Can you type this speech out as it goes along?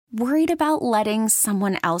Worried about letting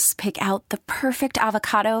someone else pick out the perfect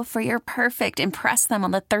avocado for your perfect impress them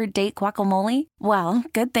on the third date guacamole? Well,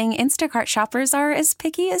 good thing Instacart shoppers are as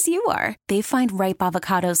picky as you are. They find ripe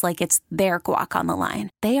avocados like it's their guac on the line.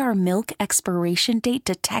 They are milk expiration date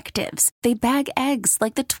detectives. They bag eggs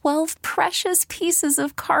like the 12 precious pieces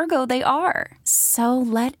of cargo they are. So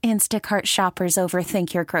let Instacart shoppers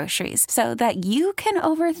overthink your groceries so that you can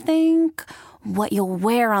overthink what you'll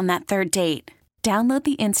wear on that third date. Download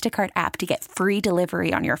the Instacart app to get free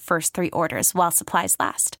delivery on your first 3 orders while supplies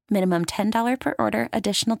last. Minimum $10 per order.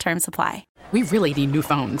 Additional terms apply. We really need new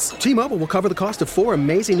phones. T-Mobile will cover the cost of 4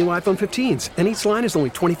 amazing new iPhone 15s, and each line is only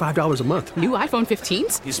 $25 a month. New iPhone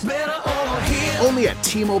 15s? It's better over here. Only at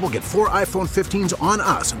T-Mobile, get 4 iPhone 15s on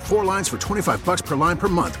us and 4 lines for $25 per line per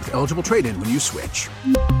month with eligible trade-in when you switch.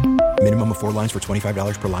 Minimum of 4 lines for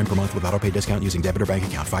 $25 per line per month with autopay discount using debit or bank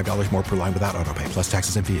account. $5 more per line without autopay, plus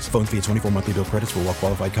taxes and fees. Phone fee at 24 monthly bill credits for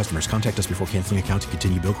well-qualified customers. Contact us before canceling account to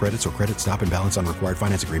continue bill credits or credit stop and balance on required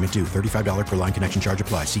finance agreement due. $35 per line connection charge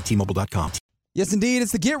applies. See T-Mobile.com. Yes, indeed.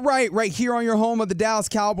 It's the Get right here on your home of the Dallas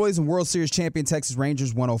Cowboys and World Series champion Texas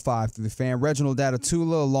Rangers 105 through the Fan. Reginald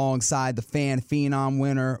Datatula alongside the Fan Phenom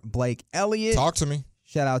winner Blake Elliott. Talk to me.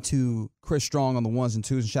 Shout out to Chris Strong on the ones and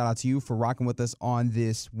twos, and shout out to you for rocking with us on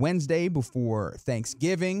this Wednesday before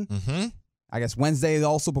Thanksgiving. Mm-hmm. I guess Wednesday is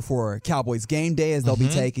also before Cowboys game day, as they'll be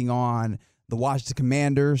taking on the Washington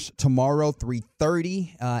Commanders tomorrow,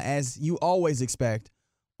 3:30, as you always expect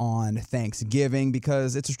on Thanksgiving,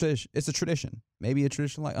 because it's a tradition. It's a tradition, maybe a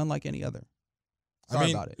tradition unlike any other.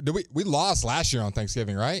 Sorry about it. We lost last year on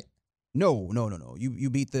Thanksgiving, right? No. You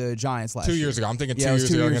beat the Giants last 2 year. years ago. I'm thinking Yeah, 2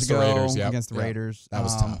 years ago against the Raiders. Yep. Against the Raiders. That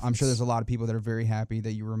was tough. I'm sure there's a lot of people that are very happy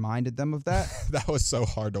that you reminded them of that. That was so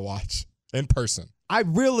hard to watch in person. I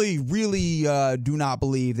really, really do not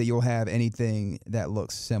believe that you'll have anything that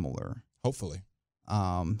looks similar. Hopefully.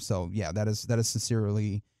 So yeah, that is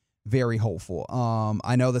sincerely very hopeful.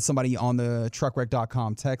 I know that somebody on the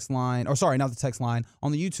truckwreck.com text line, or sorry, not the text line,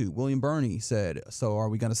 on the YouTube, William Burney said, so are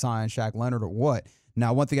we going to sign Shaq Leonard or what?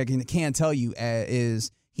 Now, one thing I can tell you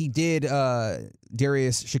is he did,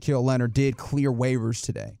 Darius Shaquille Leonard did clear waivers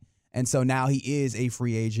today. And so now he is a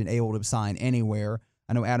free agent, able to sign anywhere.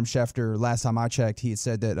 I know Adam Schefter, last time I checked, he had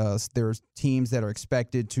said that there's teams that are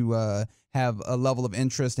expected to have a level of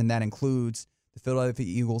interest, and that includes the Philadelphia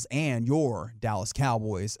Eagles and your Dallas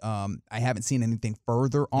Cowboys. I haven't seen anything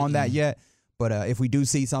further on that yet, but if we do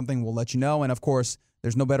see something, we'll let you know. And, of course,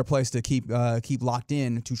 there's no better place to keep locked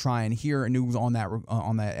in to try and hear news on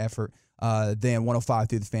that effort than 105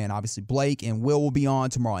 through the Fan. Obviously, Blake and Will be on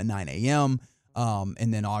tomorrow at 9 a.m.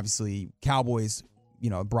 And then, obviously, Cowboys,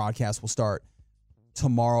 broadcast will start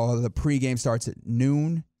tomorrow. The pregame starts at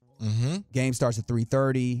noon. Mm-hmm. Game starts at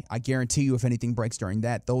 3:30. I guarantee you, if anything breaks during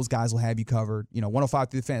that, those guys will have you covered.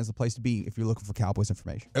 105 through the Fan is the place to be if you're looking for Cowboys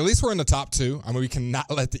information. At least we're in the top 2. I mean, we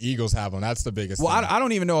cannot let the Eagles have them. That's the biggest thing. I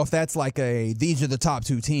don't even know if that's like these are the top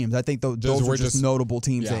 2 teams. I think those are just notable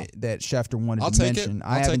teams that Schefter wanted to mention.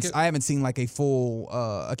 I haven't seen like a full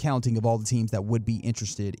accounting of all the teams that would be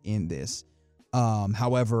interested in this.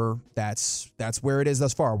 However, that's where it is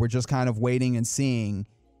thus far. We're just kind of waiting and seeing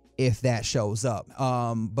if that shows up.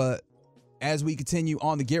 But as we continue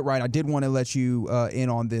on the Get Right, I did want to let you in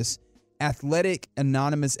on this Athletic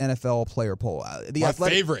Anonymous NFL player poll. My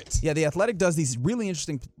favorite. Yeah, The Athletic does these really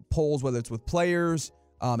interesting polls, whether it's with players,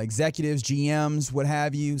 executives, GMs, what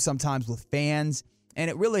have you, sometimes with fans.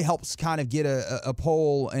 And it really helps kind of get a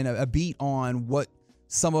poll and a beat on what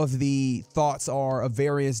some of the thoughts are of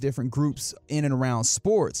various different groups in and around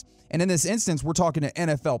sports. And in this instance, we're talking to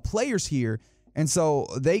NFL players here. And so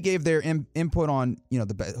they gave their input on,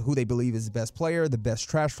 who they believe is the best player, the best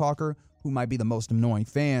trash talker, who might be the most annoying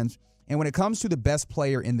fans. And when it comes to the best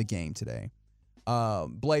player in the game today,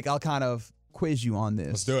 Blake, I'll kind of quiz you on this.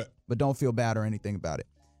 Let's do it. But don't feel bad or anything about it.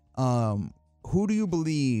 Who do you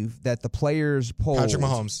believe that the players polled? Patrick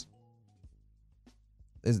Mahomes.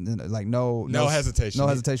 Isn't like no hesitation. No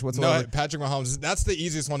hesitation whatsoever. No, Patrick Mahomes. That's the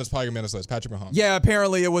easiest one that's probably going to be on this list. Patrick Mahomes. Yeah,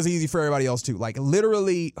 apparently it was easy for everybody else too. Like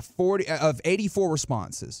literally 40 of 84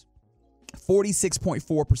 responses,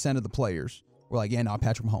 46.4% of the players were like, yeah, no,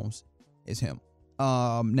 Patrick Mahomes is him.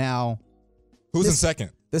 Now, who's in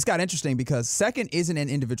second? This got interesting because second isn't an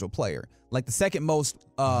individual player. Like the second most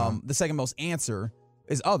answer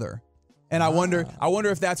is other. And I wonder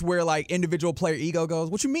if that's where like individual player ego goes.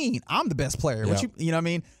 What you mean? I'm the best player. Yeah. You know what I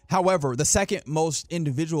mean? However, the second most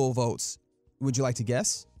individual votes, would you like to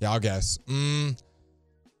guess? Yeah, I'll guess.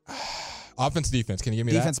 Offense, defense. Can you give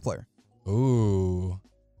me Defense player. Ooh.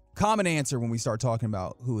 common answer when we start talking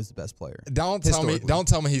about who is the best player. Don't tell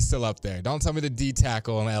me he's still up there. Don't tell me the D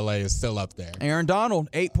tackle in LA is still up there. Aaron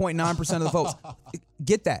Donald, 8.9% of the votes.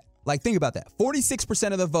 Get that. Like, think about that.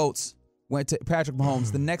 46% of the votes went to Patrick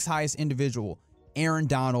Mahomes. The next highest individual, Aaron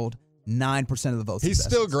Donald, 9% of the votes. He's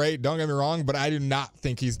still great, don't get me wrong, but I do not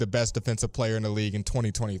think he's the best defensive player in the league in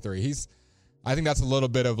 2023. I think that's a little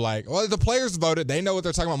bit of like, well, the players voted. They know what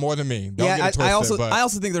they're talking about more than me. Don't get it twisted, I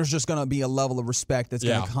also think there's just going to be a level of respect that's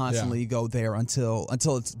going to constantly go there until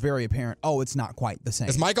it's very apparent, it's not quite the same.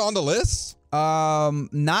 Is Micah on the list?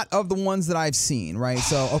 Not of the ones that I've seen, right?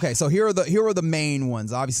 So, okay, so here are the main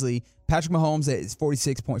ones. Obviously, Patrick Mahomes is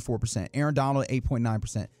 46.4%. Aaron Donald,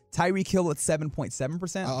 8.9%. Tyreek Hill at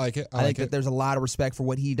 7.7%. I like it. I think that there's a lot of respect for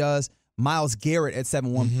what he does. Myles Garrett at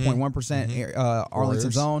 7.1%.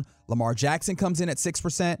 Arlington's own. Lamar Jackson comes in at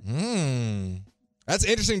 6%. That's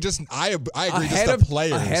interesting. I agree. Just the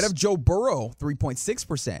players ahead of Joe Burrow,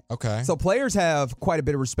 3.6%. Okay. So players have quite a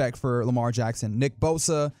bit of respect for Lamar Jackson. Nick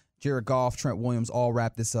Bosa, Jared Goff, Trent Williams all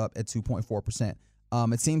wrap this up at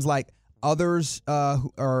 2.4%. It seems like others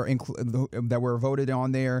who are that were voted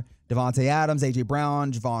on there: Devontae Adams, A.J.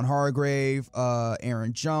 Brown, Javon Hargrave,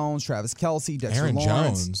 Aaron Jones, Travis Kelce, Dexter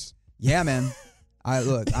Lawrence. Jones. Yeah, man. I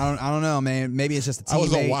don't know, man. Maybe it's just a teammate. That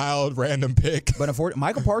was a wild random pick. But unfortunately,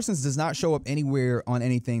 Michael Parsons does not show up anywhere on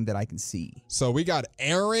anything that I can see. So we got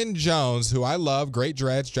Aaron Jones, who I love, great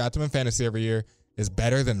dreads, draft him in fantasy every year, is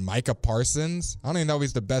better than Micah Parsons. I don't even know if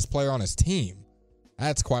he's the best player on his team.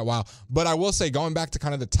 That's quite wild. But I will say, going back to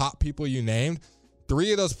kind of the top people you named,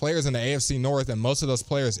 3 of those players in the AFC North and most of those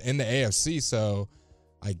players in the AFC. So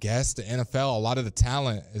I guess the NFL, a lot of the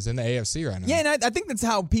talent is in the AFC right now. Yeah, and I think that's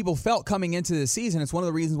how people felt coming into the season. It's one of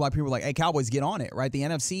the reasons why people were like, hey, Cowboys, get on it, right? The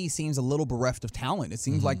NFC seems a little bereft of talent. It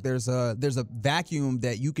seems like there's a vacuum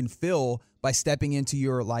that you can fill by stepping into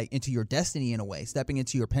your destiny in a way, stepping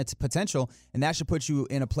into your potential, and that should put you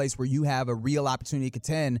in a place where you have a real opportunity to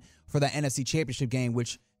contend for the NFC Championship game,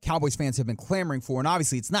 which Cowboys fans have been clamoring for. And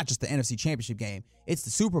obviously, it's not just the NFC Championship game, it's the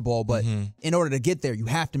Super Bowl. But in order to get there, you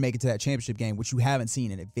have to make it to that championship game, which you haven't seen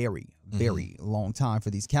in a very, very long time for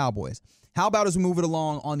these Cowboys. How about as we move it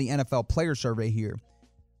along on the NFL player survey here?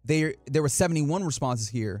 There were 71 responses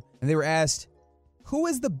here, and they were asked, who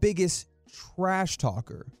is the biggest trash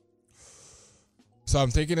talker? So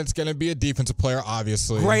I'm thinking it's going to be a defensive player,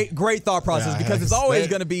 obviously. Great thought process, because it's always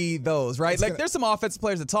going to be those, right? Like, there's some offensive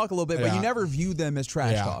players that talk a little bit, but you never view them as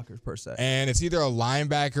trash talkers, per se. And it's either a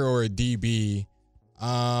linebacker or a DB.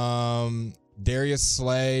 Darius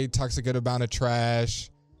Slay talks a good amount of trash.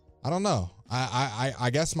 I don't know.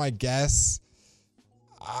 I guess my guess,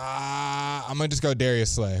 I'm going to just go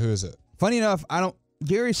Darius Slay. Who is it? Funny enough,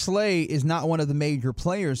 Darius Slay is not one of the major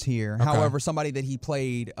players here. Okay. However, somebody that he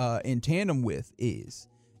played in tandem with is.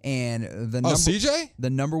 And CJ? The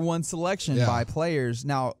number one selection by players.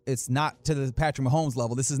 Now, it's not to the Patrick Mahomes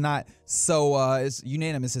level. This is not so it's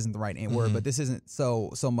unanimous isn't the right word, but this isn't so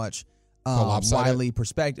much widely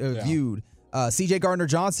viewed. CJ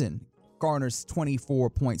Gardner-Johnson garners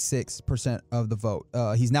 24.6% of the vote.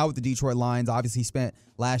 He's now with the Detroit Lions. Obviously, he spent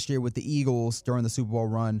last year with the Eagles during the Super Bowl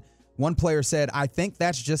run. One player said, I think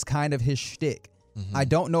that's just kind of his shtick. I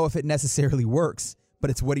don't know if it necessarily works, but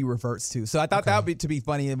it's what he reverts to. So I thought that would be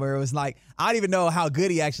funny, where it was like, I don't even know how good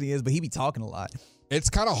he actually is, but he be talking a lot. It's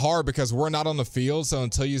kind of hard because we're not on the field, so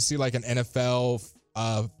until you see like an NFL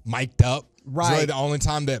mic'd up, it's really the only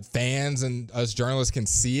time that fans and us journalists can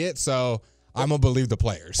see it. So I'm going to believe the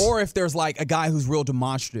players. Or if there's like a guy who's real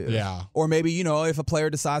demonstrative. Yeah. Or maybe, if a player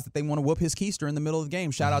decides that they want to whoop his keister in the middle of the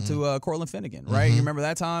game. Shout out to Cortland Finnegan, right? You remember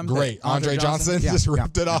that time? Great. Andre Johnson just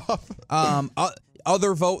ripped it off.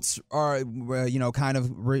 Other votes are,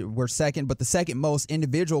 were second, but the second most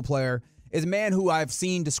individual player is a man who I've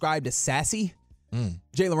seen described as sassy,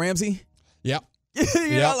 Jalen Ramsey. Yep.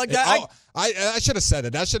 Like that. I should have said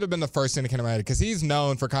it. That should have been the first thing that came to my head, because he's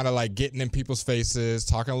known for kind of like getting in people's faces,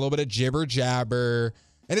 talking a little bit of jibber jabber,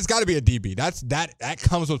 and it's got to be a DB. That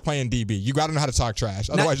comes with playing DB. You got to know how to talk trash,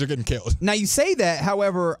 otherwise you're getting killed. Now you say that,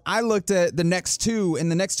 however, I looked at the next two,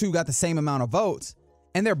 and the next two got the same amount of votes,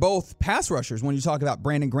 and they're both pass rushers when you talk about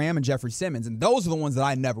Brandon Graham and Jeffrey Simmons, and those are the ones that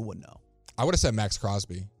I never would know. I would have said Max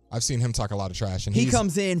Crosby. I've seen him talk a lot of trash, and he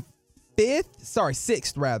comes in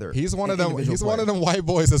sixth rather. He's one of them. He's one of them white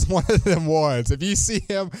boys. That's one of them ones. If you see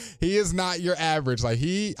him, he is not your average. Like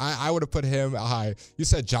I would have put him high. You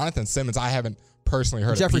said Jonathan Simmons. I haven't personally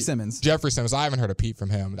heard Jeffrey of Simmons. Jeffrey Simmons. I haven't heard a peep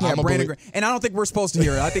from him. Yeah, Brandon and I don't think we're supposed to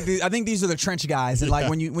hear it. I think these are the trench guys. And like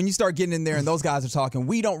when you start getting in there and those guys are talking,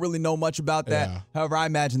 we don't really know much about that. Yeah. However, I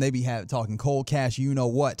imagine they be talking cold cash. You know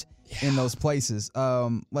what? in those places.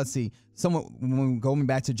 Let's see. When going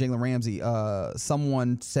back to Jalen Ramsey,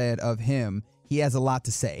 someone said of him, he has a lot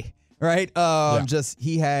to say. Right? Just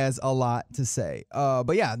he has a lot to say.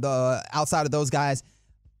 But yeah, the outside of those guys,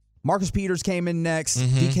 Marcus Peters came in next.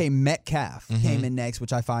 DK Metcalf came in next,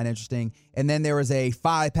 which I find interesting. And then there was a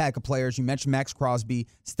 5-pack of players. You mentioned Max Crosby,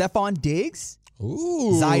 Stephon Diggs,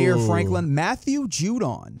 Zaire Franklin, Matthew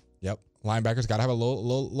Judon. Yep. Linebackers got to have a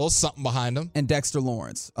little something behind them. And Dexter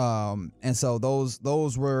Lawrence. And so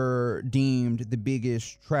those were deemed the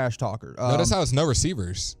biggest trash talker. Notice how it's no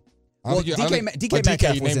receivers. DK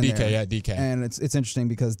Metcalf was in there. Yeah, DK. And it's interesting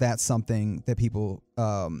because that's something that people,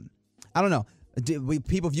 I don't know.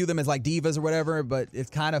 People view them as like divas or whatever, but it's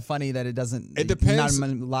kind of funny that it doesn't. It depends. Not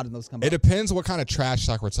a lot of those come up. It depends what kind of trash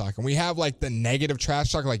talk we're talking. We have like the negative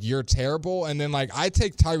trash talk, like you're terrible, and then like I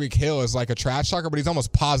take Tyreek Hill as like a trash talker, but he's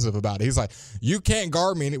almost positive about it. He's like, you can't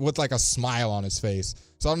guard me, with like a smile on his face.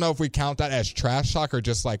 So I don't know if we count that as trash talk or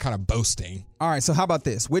just like kind of boasting. All right, so how about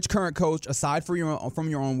this? Which current coach, aside from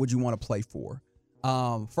your own, would you want to play for?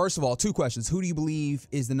 First of all, 2 questions. Who do you believe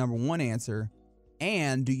is the number 1 answer?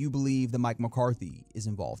 And do you believe that Mike McCarthy is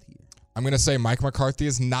involved here? I'm going to say Mike McCarthy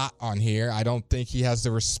is not on here. I don't think he has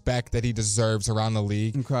the respect that he deserves around the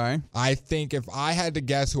league. Okay. I think if I had to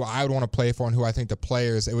guess who I would want to play for and who I think the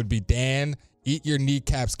players, it would be Dan Eat Your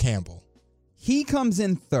Kneecaps Campbell. He comes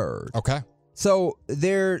in 3rd. Okay. So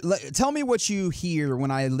tell me what you hear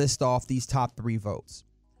when I list off these top 3 votes.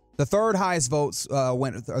 The third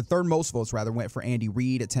most votes went for Andy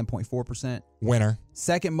Reid at 10.4%. Winner.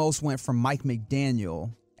 Second most went from Mike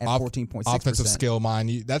McDaniel at 14.6%. Offensive skill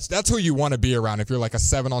mind. That's who you want to be around. If you're like a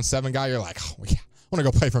 7-on-7 guy, you're like, oh yeah, I want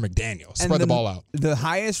to go play for McDaniel. Spread the ball out. The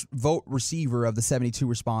highest vote receiver of the 72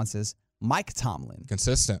 responses, Mike Tomlin.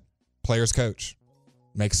 Consistent. Players coach.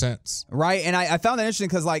 Makes sense. Right, and I found that interesting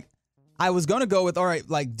because like I was going to go with, all right,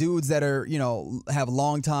 like dudes that are, have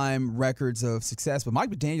long time records of success, but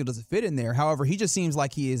Mike McDaniel doesn't fit in there. However, he just seems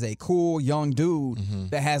like he is a cool young dude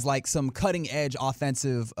that has like some cutting edge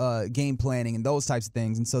offensive game planning and those types of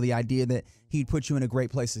things. And so the idea that he'd put you in a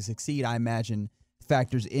great place to succeed, I imagine,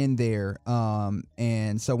 factors in there.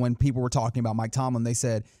 And so when people were talking about Mike Tomlin, they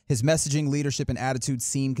said his messaging, leadership, and attitude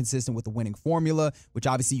seem consistent with the winning formula, which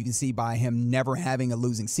obviously you can see by him never having a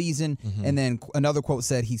losing season. And then another quote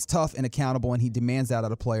said he's tough and accountable and he demands that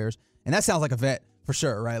out of players. And that sounds like a vet for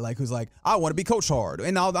sure, right? Like who's like, I want to be coached hard.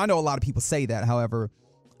 And I know a lot of people say that. However,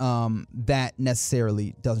 that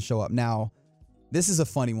necessarily doesn't show up. Now, this is a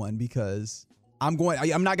funny one because I'm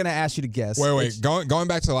not going to ask you to guess. Wait. Going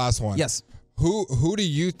back to the last one. Yes. Who do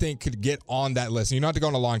you think could get on that list? You don't have to go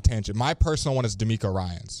on a long tangent. My personal one is DeMeco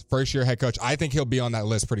Ryans, first-year head coach. I think he'll be on that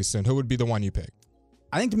list pretty soon. Who would be the one you pick?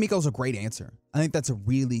 I think DeMeco's a great answer. I think that's a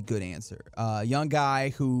really good answer. Young guy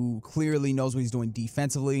who clearly knows what he's doing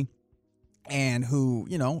defensively and who,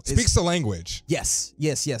 speaks the language. Yes.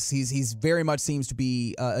 He's very much seems to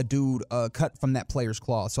be a dude cut from that player's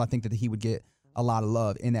cloth. So I think that he would get a lot of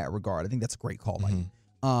love in that regard. I think that's a great call.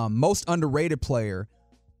 Most underrated player.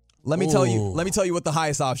 Let me tell you what the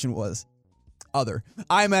highest option was. Other.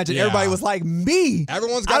 I imagine everybody was like, me.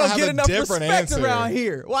 Everyone's got to have a different answer around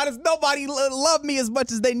here. Why does nobody love me as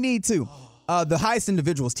much as they need to? The highest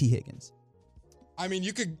individual is T. Higgins. I mean,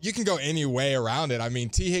 you can go any way around it. I mean,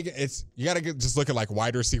 T. Higgins, you got to just look at like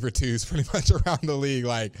wide receiver 2s pretty much around the league,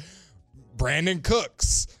 like Brandon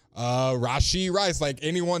Cooks, Rashee Rice, like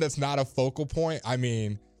anyone that's not a focal point. I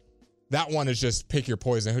mean, that one is just pick your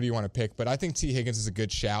poison. Who do you want to pick? But I think T. Higgins is a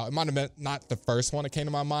good shout. It might have been not the first one that came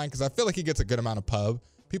to my mind because I feel like he gets a good amount of pub.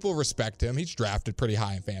 People respect him. He's drafted pretty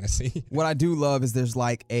high in fantasy. What I do love is there's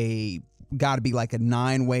like got to be like a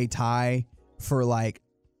 9-way tie for like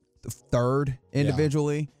the third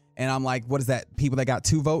individually. Yeah. And I'm like, what is that? People that got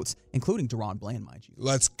 2 votes, including Deron Bland, mind you.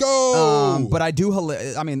 Let's go. But I do,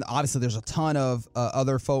 obviously there's a ton of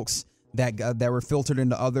other folks that were filtered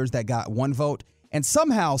into others that got 1 vote. And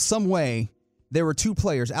somehow, some way, there were 2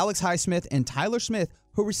 players, Alex Highsmith and Tyler Smith,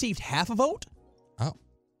 who received half a vote. Oh,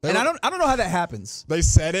 and I don't know how that happens. They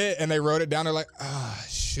said it and they wrote it down. They're like,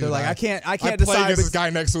 shoot. They're like, I can't play decide against this guy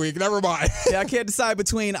next week. Never mind. I can't decide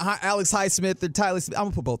between Alex Highsmith and Tyler Smith. I'm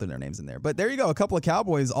gonna put both of their names in there. But there you go, a couple of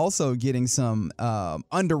Cowboys also getting some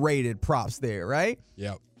underrated props there, right?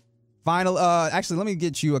 Yep. Final. Actually, let me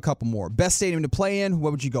get you a couple more. Best stadium to play in.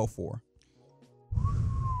 What would you go for?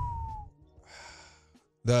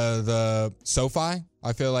 The SoFi,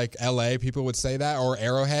 I feel like LA people would say that, or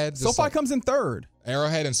Arrowhead. SoFi comes in 3rd.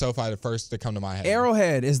 Arrowhead and SoFi the first that come to my head.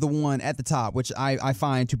 Arrowhead is the one at the top, which I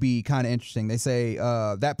find to be kind of interesting. They say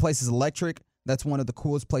that place is electric. That's one of the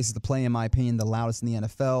coolest places to play, in my opinion, the loudest in the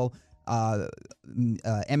NFL.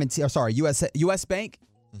 US Bank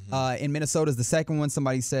In Minnesota is the second one.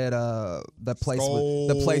 Somebody said the place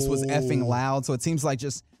was effing loud. So it seems like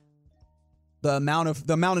just the amount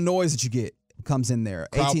of noise that you get comes in there.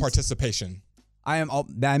 Crowd participation. I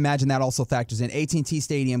imagine that also factors in. AT&T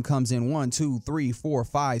Stadium comes in 1, 2, 3, 4,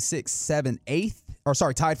 5, 6, 7, 8th. Or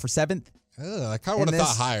sorry, tied for 7th. I kind of would have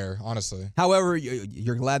thought higher, honestly. However,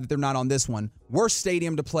 you're glad that they're not on this one. Worst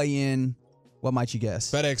stadium to play in. What might you guess?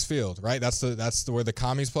 FedEx Field, right? That's where the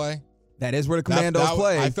commies play. That is where the Commandos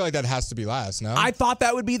play. I feel like that has to be last. No, I thought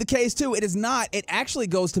that would be the case too. It is not. It actually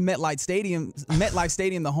goes to MetLife Stadium. MetLife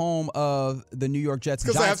Stadium, the home of the New York Jets.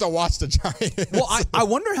 Because I have to watch the Giants. Well, I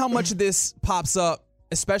wonder how much of this pops up,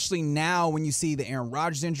 especially now when you see the Aaron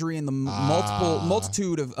Rodgers injury and the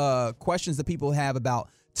multitude of questions that people have about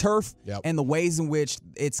turf and the ways in which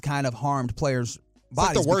it's kind of harmed players'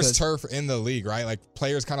 bodies. It's like the worst turf in the league, right? Like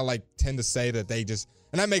players kind of like tend to say that they just,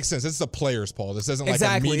 and that makes sense. It's a players' poll. This isn't like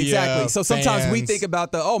a media. Exactly. So sometimes we fans. think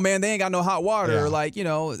about they ain't got no hot water,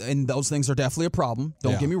 and those things are definitely a problem.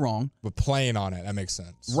 Don't get me wrong. But playing on it, that makes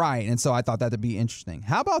sense. Right. And so I thought that'd be interesting.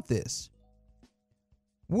 How about this?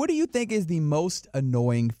 What do you think is the most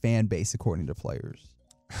annoying fan base according to players?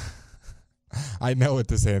 I know what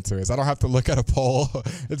this answer is. I don't have to look at a poll.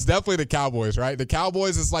 It's definitely the Cowboys, right? The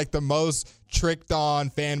Cowboys is like the most tricked on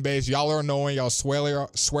fan base. Y'all are annoying. Y'all swear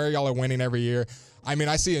y'all are winning every year. I mean,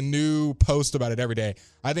 I see a new post about it every day.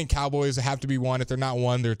 I think Cowboys have to be one. If they're not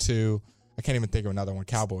one, they're two. I can't even think of another one.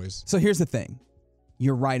 Cowboys. So here's the thing.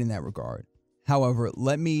 You're right in that regard. However,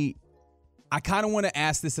 I kind of want to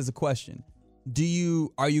ask this as a question.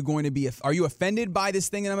 Are you offended by this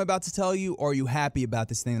thing that I'm about to tell you, or are you happy about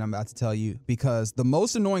this thing that I'm about to tell you? Because the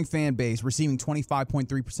most annoying fan base receiving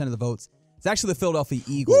 25.3% of the votes is actually the Philadelphia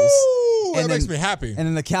Eagles. Woo! That makes me happy. And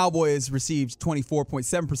then the Cowboys received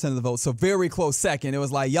 24.7% of the votes, so very close second. It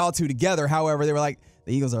was like y'all two together. However, they were like,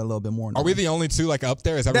 the Eagles are a little bit more annoying. Are we the only two like up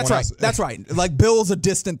there? Is everyone else? That's right. Like Bill's a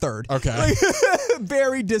distant third. Okay.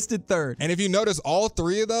 Very distant third. And if you notice, all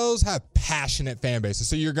three of those have passionate fan bases.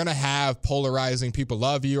 So you're going to have polarizing people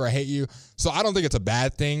love you or hate you. So I don't think it's a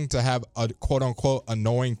bad thing to have a quote-unquote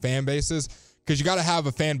annoying fan bases, because you got to have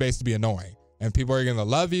a fan base to be annoying. And people are going to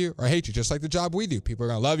love you or hate you, just like the job we do. People are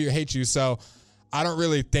going to love you or hate you. So I don't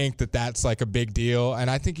really think that that's like a big deal.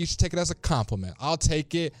 And I think you should take it as a compliment. I'll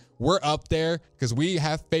take it. We're up there because we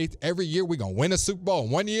have faith every year. We're going to win a Super Bowl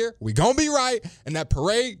in 1 year. We're going to be right. And that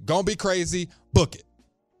parade going to be crazy. Book it.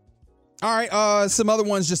 All right. Some other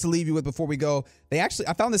ones just to leave you with before we go. I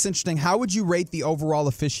found this interesting. How would you rate the overall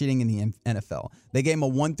officiating in the NFL? They gave them a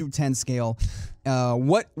 1 through 10 scale.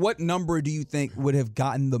 What number do you think would have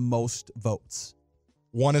gotten the most votes?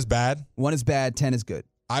 1 is bad. 1 is bad. 10 is good.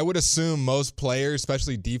 I would assume most players,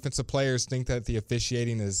 especially defensive players, think that the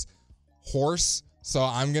officiating is horse. So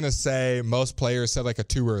I'm going to say most players said like a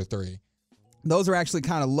 2 or a 3. Those are actually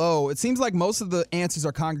kind of low. It seems like most of the answers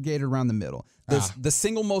are congregated around the middle. The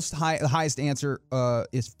single the highest answer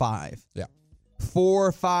is 5. Yeah.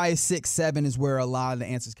 4, 5, 6, 7 is where a lot of the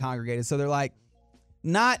answers congregated. So they're like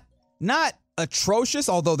not atrocious,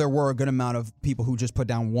 although there were a good amount of people who just put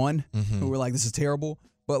down 1 who were like, this is terrible.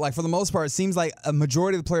 But like for the most part, it seems like a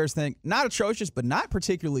majority of the players think not atrocious, but not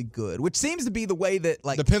particularly good, which seems to be the way that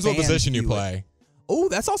like depends what position you play. Oh,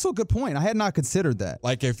 that's also a good point. I had not considered that.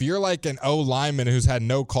 Like if you're like an O lineman who's had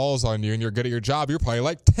no calls on you and you're good at your job, you're probably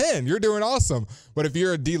like 10. You're doing awesome. But if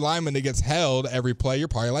you're a D lineman that gets held every play, you're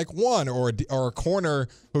probably like 1. Or a corner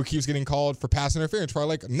who keeps getting called for pass interference,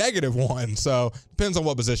 probably like -1. So depends on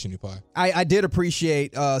what position you play. I did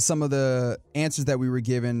appreciate some of the answers that we were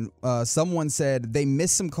given. Someone said they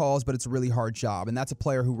missed some calls, but it's a really hard job. And that's a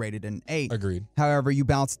player who rated an 8. Agreed. However, you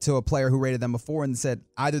bounced to a player who rated them before and said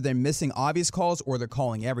either they're missing obvious calls or they're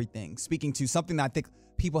calling everything. Speaking to something that I think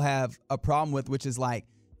people have a problem with, which is like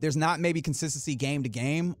there's not maybe consistency game to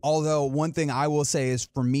game. Although one thing I will say is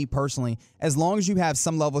for me personally, as long as you have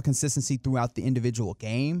some level of consistency throughout the individual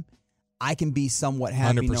game, I can be somewhat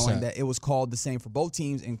happy 100%. knowing that it was called the same for both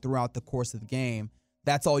teams and throughout the course of the game.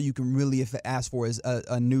 That's all you can really ask for is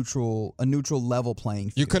a neutral level playing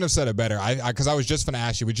field. You couldn't have said it better. Because I was just going to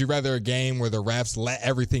ask you, would you rather a game where the refs let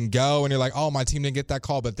everything go and you're like, oh, my team didn't get that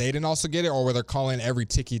call, but they didn't also get it, or where they're calling every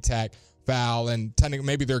ticky-tack foul and technically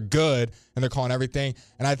maybe they're good and they're calling everything?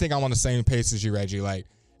 And I think I'm on the same pace as you, Reggie. Like,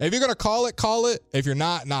 if you're going to call it, call it. If you're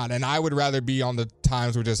not, not. And I would rather be on the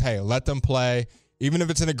times where just, hey, let them play. Even if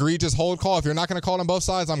it's an egregious hold call, if you're not going to call it on both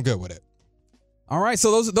sides, I'm good with it. All right,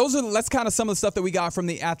 so that's kind of some of the stuff that we got from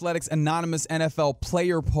the Athletics Anonymous NFL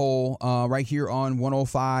Player Poll right here on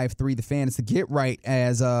 105.3 The Fan. It's the Get Right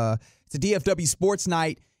as it's a DFW Sports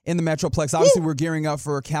Night in the Metroplex. Obviously, we're gearing up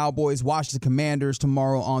for Cowboys Washington Commanders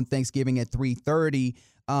tomorrow on Thanksgiving at 3:30.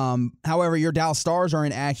 However, your Dallas Stars are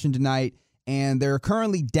in action tonight, and they're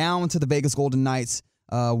currently down to the Vegas Golden Knights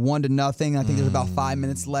 1-0. I think there's about 5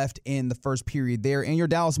 minutes left in the first period there. And your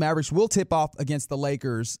Dallas Mavericks will tip off against the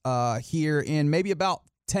Lakers here in maybe about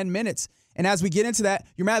 10 minutes. And as we get into that,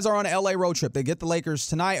 your Mavs are on an LA road trip. They get the Lakers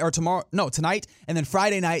tonight, and then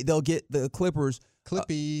Friday night they'll get the Clippers.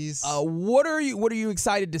 Clippies. What are you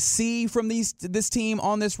excited to see from this team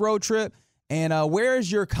on this road trip? And where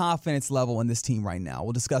is your confidence level in this team right now?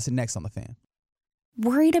 We'll discuss it next on The Fan.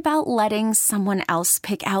 Worried about letting someone else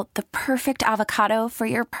pick out the perfect avocado for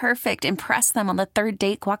your perfect impress them on the third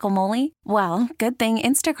date guacamole? Well, good thing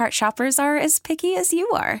Instacart shoppers are as picky as you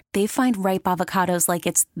are. They find ripe avocados like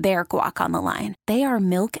it's their guac on the line. They are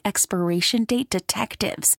milk expiration date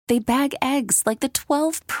detectives. They bag eggs like the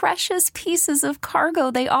 12 precious pieces of cargo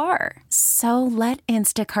they are. So let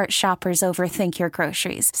Instacart shoppers overthink your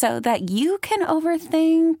groceries so that you can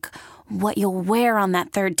overthink what you'll wear on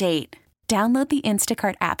that third date. Download the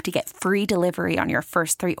Instacart app to get free delivery on your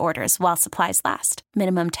first 3 orders while supplies last.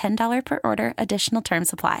 Minimum $10 per order. Additional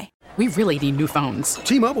terms apply. We really need new phones.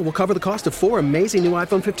 T-Mobile will cover the cost of 4 amazing new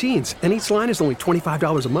iPhone 15s, and each line is only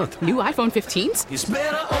 $25 a month. New iPhone 15s? It's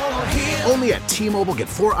better over here. Only at T-Mobile, get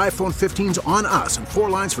 4 iPhone 15s on us and 4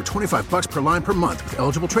 lines for $25 per line per month with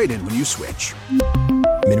eligible trade-in when you switch.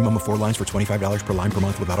 Minimum of 4 lines for $25 per line per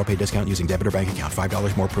month with autopay discount using debit or bank account.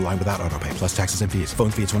 $5 more per line without autopay, plus taxes and fees. Phone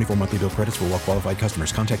fee at 24 monthly bill credits for well-qualified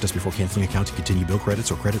customers. Contact us before canceling account to continue bill credits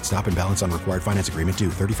or credit stop and balance on required finance agreement due.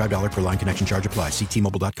 $35 per line connection charge applies. See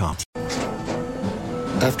T-Mobile.com.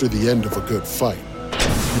 After the end of a good fight,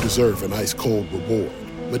 you deserve an ice-cold reward.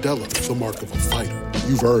 Modelo is the mark of a fighter.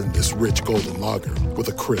 You've earned this rich golden lager with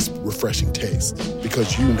a crisp, refreshing taste.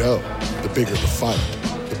 Because you know, the bigger the fight,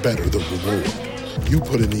 the better the reward. You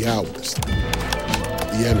put in the hours,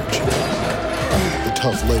 the energy, the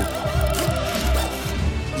tough labor.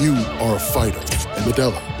 You are a fighter, and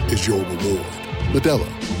Modelo is your reward. Modelo,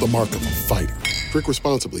 the mark of a fighter. Drink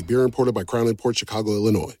responsibly. Beer imported by Crown Imports, Chicago,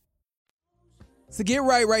 Illinois. So get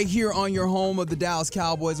right here on your home of the Dallas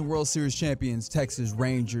Cowboys and World Series champions, Texas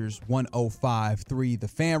Rangers, 105.3 The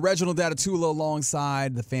Fan. Reginald Datatula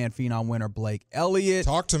alongside the Fan Phenom winner Blake Elliott.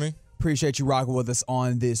 Talk to me. Appreciate you rocking with us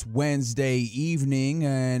on this Wednesday evening.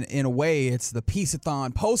 And in a way, it's the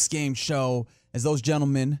Peace-a-thon post-game show as those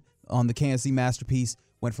gentlemen on the KNC Masterpiece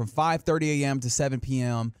went from 5:30 a.m. to 7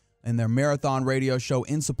 p.m. in their marathon radio show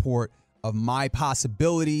in support of My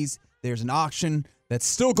Possibilities. There's an auction that's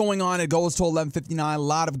still going on. It goes to 11:59. A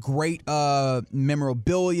lot of great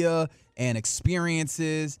memorabilia and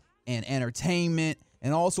experiences and entertainment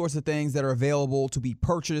and all sorts of things that are available to be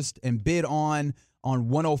purchased and bid on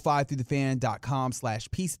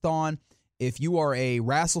 105throughthefan.com/peaceathon. If you are a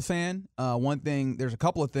Wrestle fan, there's a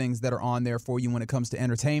couple of things that are on there for you when it comes to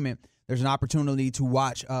entertainment. There's an opportunity to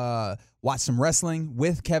watch some wrestling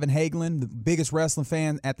with Kevin Hagelin, the biggest wrestling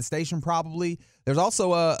fan at the station probably. There's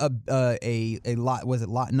also a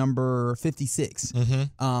lot number 56,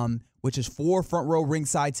 which is 4 front row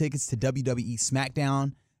ringside tickets to WWE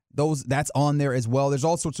SmackDown. That's on there as well. There's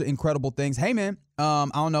all sorts of incredible things. Hey man, I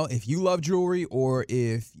don't know if you love jewelry or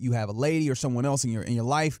if you have a lady or someone else in your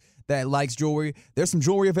life that likes jewelry. There's some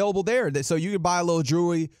jewelry available there, so you can buy a little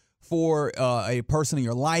jewelry for a person in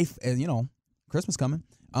your life, and Christmas coming.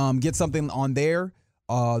 Get something on there.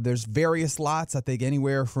 There's various lots, I think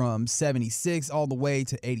anywhere from 76 all the way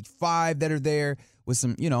to 85 that are there with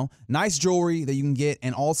some, nice jewelry that you can get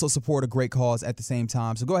and also support a great cause at the same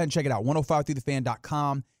time. So go ahead and check it out.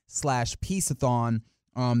 105throughthefan.com/peaceathon.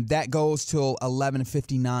 That goes till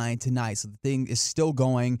 11:59 tonight. So the thing is still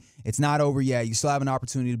going. It's not over yet. You still have an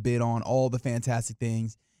opportunity to bid on all the fantastic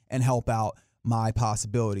things and help out My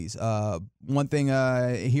Possibilities. One thing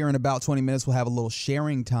here in about 20 minutes, we'll have a little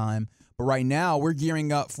sharing time. But right now, we're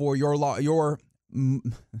gearing up for your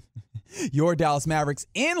Dallas Mavericks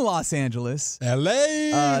in Los Angeles.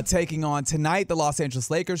 LA. Taking on tonight the Los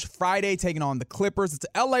Angeles Lakers. Friday, taking on the Clippers. It's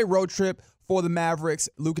an LA road trip for the Mavericks.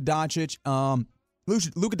 Luka Doncic,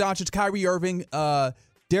 Kyrie Irving,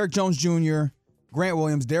 Derek Jones Jr., Grant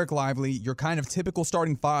Williams, Derek Lively. Your kind of typical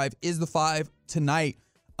starting 5 is the 5 tonight.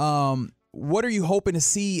 What are you hoping to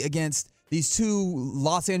see against these two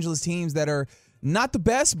Los Angeles teams that are not the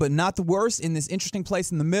best, but not the worst in this interesting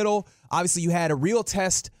place in the middle? Obviously, you had a real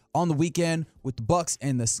test on the weekend with the Bucks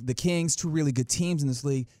and the Kings, 2 really good teams in this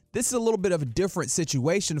league. This is a little bit of a different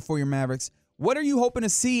situation for your Mavericks. What are you hoping to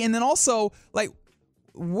see? And then also,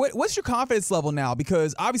 what's your confidence level now?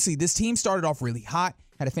 Because obviously this team started off really hot,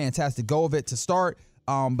 had a fantastic go of it to start,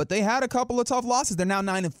 but they had a couple of tough losses. They're now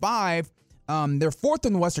 9-5. They're fourth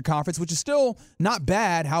in the Western Conference, which is still not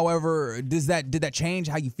bad. However, did that change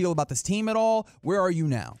how you feel about this team at all? Where are you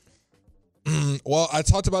now? Well, I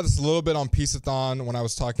talked about this a little bit on Pizzathon when I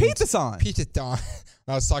was talking. Pizzathon.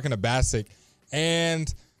 I was talking to Bassick.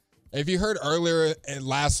 And if you heard earlier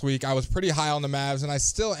last week, I was pretty high on the Mavs, and I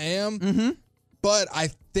still am. Mm-hmm. But I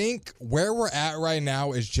think where we're at right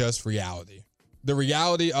now is just reality. The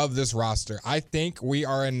reality of this roster. I think we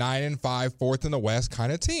are a 9-5, fourth in the West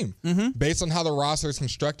kind of team. Mm-hmm. Based on how the roster is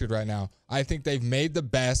constructed right now. I think they've made the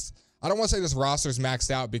best. I don't want to say this roster is maxed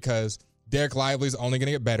out because Derek Lively's only going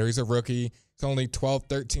to get better. He's a rookie. He's only 12,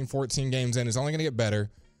 13, 14 games in. He's only going to get better.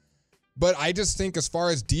 But I just think as far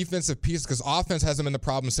as defensive pieces, because offense hasn't been the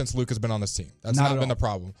problem since Luke has been on this team. That's not been the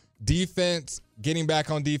problem. Defense, getting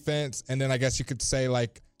back on defense, and then I guess you could say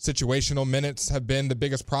like situational minutes have been the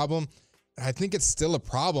biggest problem. And I think it's still a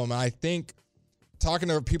problem. And I think talking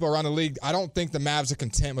to people around the league, I don't think the Mavs are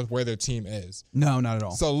content with where their team is. No, not at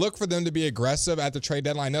all. So look for them to be aggressive at the trade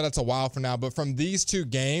deadline. I know that's a while from now, but from these two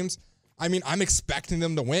games, I mean, I'm expecting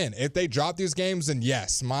them to win. If they drop these games, then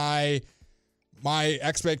yes, my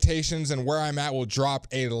expectations and where I'm at will drop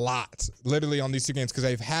a lot, literally on these two games because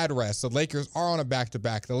they've had rest. The Lakers are on a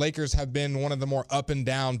back-to-back. The Lakers have been one of the more up and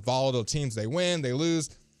down, volatile teams. They win, they lose.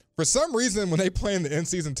 For some reason, when they play in the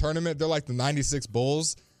in-season tournament, they're like the 96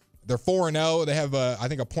 Bulls. They're 4-0. They have, I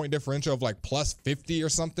think, a point differential of like plus 50 or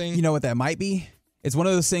something. You know what that might be? It's one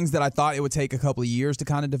of those things that I thought it would take a couple of years to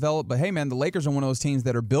kind of develop. But, hey, man, the Lakers are one of those teams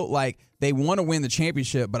that are built like they want to win the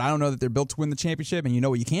championship, but I don't know that they're built to win the championship. And you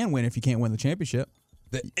know what you can win if you can't win the championship?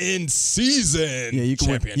 The in-season you can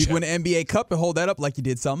championship. You can win an NBA Cup and hold that up like you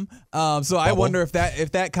did something. So I wonder if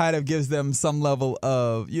that kind of gives them some level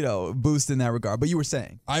of, boost in that regard. But you were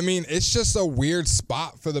saying. I mean, it's just a weird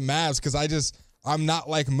spot for the Mavs because I'm not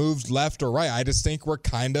like moved left or right. I just think we're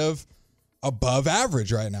kind of above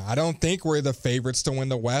average right now. I don't think we're the favorites to win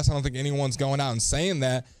the West. I don't think anyone's going out and saying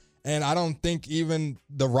that. And I don't think even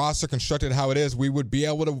the roster constructed how it is, we would be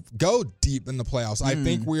able to go deep in the playoffs. I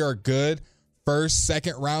think we are a good first,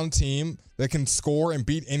 second round team that can score and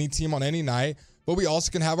beat any team on any night. But we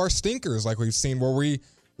also can have our stinkers like we've seen where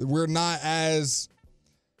we're not as,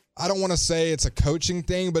 I don't want to say it's a coaching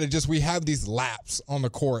thing, but we have these laps on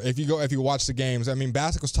the court. If you watch the games, I mean,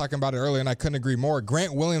 Bassick was talking about it earlier, and I couldn't agree more.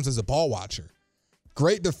 Grant Williams is a ball watcher,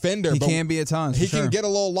 great defender. He can be at times. He can get a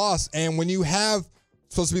little lost, and when you have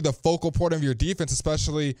supposed to be the focal point of your defense,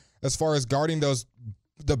 especially as far as guarding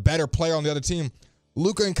the better player on the other team,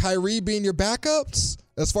 Luka and Kyrie being your backups,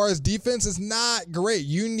 as far as defense, is not great.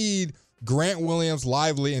 You need Grant Williams,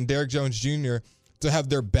 Lively, and Derek Jones Jr. to have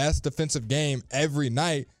their best defensive game every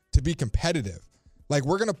night to be competitive. Like,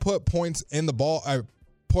 we're going to put points in the ball,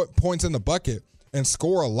 put points in the bucket and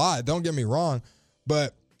score a lot. Don't get me wrong.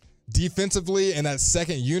 But defensively, in that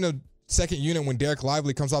second unit when Derek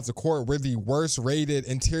Lively comes off the court, we're the worst rated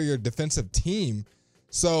interior defensive team.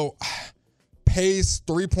 So pace,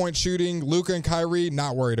 3-point shooting, Luka and Kyrie,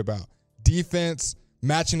 not worried about. Defense,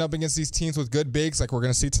 matching up against these teams with good bigs like we're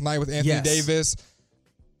going to see tonight with Anthony Davis,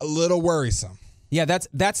 a little worrisome. Yeah,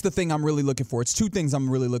 that's the thing I'm really looking for. It's two things I'm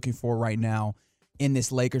really looking for right now in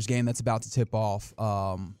this Lakers game that's about to tip off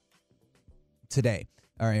today,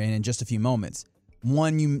 or in just a few moments.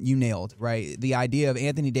 One, you nailed, right? The idea of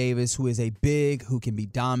Anthony Davis, who is a big, who can be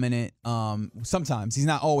dominant. Sometimes he's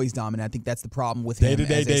not always dominant. I think that's the problem with him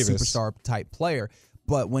as a superstar type player.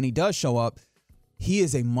 But when he does show up, he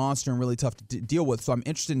is a monster and really tough to deal with. So I'm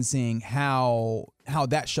interested in seeing how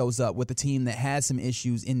that shows up with a team that has some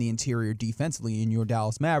issues in the interior defensively in your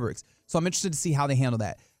Dallas Mavericks. So I'm interested to see how they handle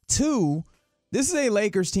that. Two, this is a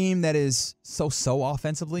Lakers team that is so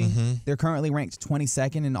offensively. Mm-hmm. They're currently ranked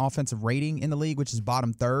 22nd in offensive rating in the league, which is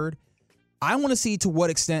bottom third. I want to see to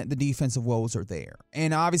what extent the defensive woes are there.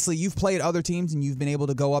 And obviously you've played other teams and you've been able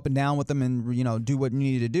to go up and down with them and do what you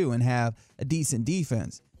need to do and have a decent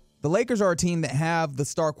defense. The Lakers are a team that have the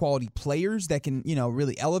star quality players that can,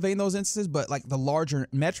 really elevate in those instances, but like the larger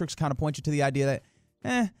metrics kind of point you to the idea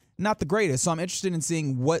that, not the greatest. So I'm interested in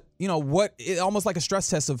seeing what almost like a stress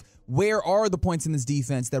test of where are the points in this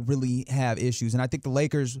defense that really have issues. And I think the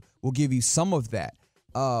Lakers will give you some of that.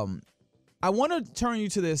 I want to turn you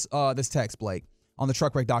to this text, Blake, on the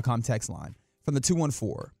truckwreck.com text line from the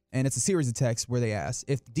 214. And it's a series of texts where they ask,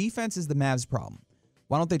 if defense is the Mavs' problem,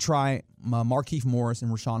 why don't they try Markieff Morris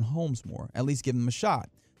and Rashawn Holmes more? At least give them a shot.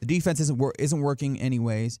 The defense isn't working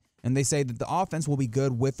anyways, and they say that the offense will be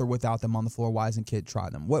good with or without them on the floor. Why doesn't Kid try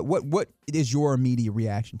them? What is your immediate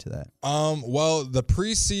reaction to that? Well, the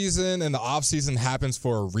preseason and the offseason happens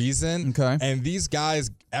for a reason. Okay. And these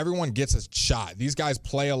guys, everyone gets a shot. These guys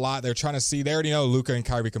play a lot. They're trying to see. They already know Luka and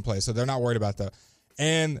Kyrie can play, so they're not worried about that.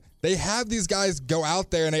 And they have these guys go out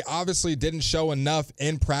there, and they obviously didn't show enough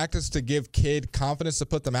in practice to give Kidd confidence to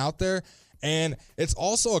put them out there. And it's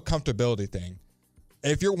also a comfortability thing.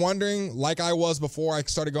 If you're wondering, like I was before I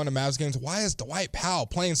started going to Mavs games, why is Dwight Powell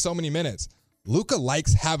playing so many minutes? Luka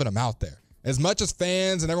likes having him out there. As much as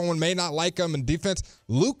fans and everyone may not like him in defense,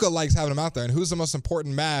 Luka likes having him out there. And who's the most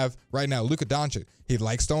important Mav right now? Luka Doncic. He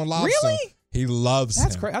likes throwing lobs. Really? He loves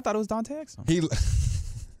That's him. crazy. I thought it was Dante Exum.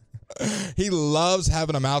 He loves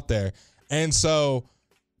having him out there. And so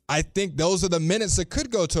I think those are the minutes that could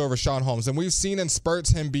go to Rashawn Holmes. And we've seen in spurts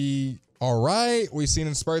him be all right. We've seen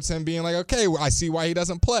in spurts him being like, okay, I see why he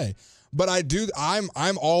doesn't play. But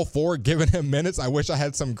I'm all for giving him minutes. I wish I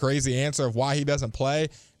had some crazy answer of why he doesn't play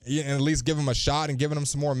and at least give him a shot and giving him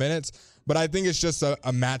some more minutes. But I think it's just a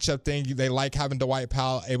matchup thing. They like having Dwight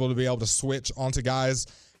Powell able to switch onto guys.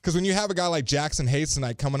 Because when you have a guy like Jackson Hayes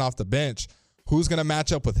tonight coming off the bench, who's going to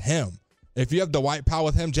match up with him? If you have Dwight Powell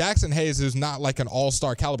with him, Jackson Hayes, who's not like an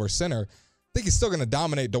all-star caliber center, I think he's still going to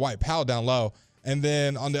dominate Dwight Powell down low. And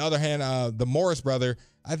then on the other hand, the Morris brother,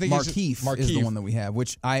 I think Markeith is the one that we have,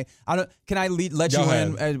 which I don't. Can I let you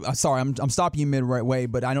in? Sorry, I'm stopping you midway,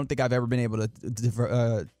 but I don't think I've ever been able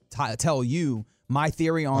to tell you my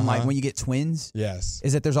theory on like when you get twins. Yes,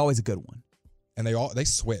 is that there's always a good one. And they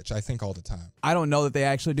switch, I think, all the time. I don't know that they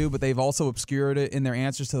actually do, but they've also obscured it in their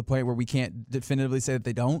answers to the point where we can't definitively say that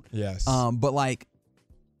they don't. Yes. But like,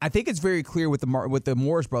 I think it's very clear with the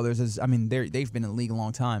Morris brothers. They've been in the league a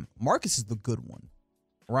long time. Marcus is the good one,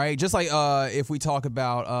 right? Just like if we talk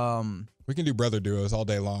about we can do brother duos all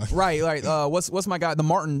day long. Right. What's my guy? The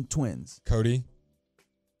Martin twins. Cody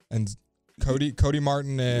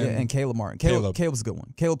Martin and Caleb Martin. Caleb's a good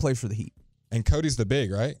one. Caleb plays for the Heat. And Cody's the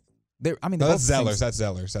big, right? That's Zellers. That's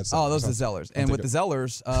Zellers. Those are the Zellers. And with the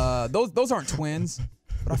Zellers, those aren't twins,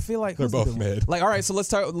 but I feel like they're both mid. Like, all right, so let's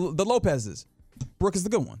talk the Lopez's. Brooke is the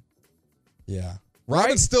good one. Yeah.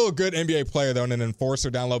 Robin's still a good NBA player, though, and an enforcer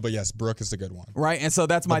down low, but yes, Brooke is the good one. Right, and so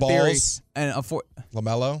that's my theory. And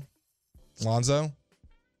LaMelo? Lonzo?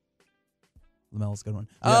 LaMelo's a good one.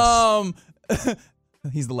 Yes.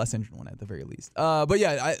 He's the less injured one at the very least. But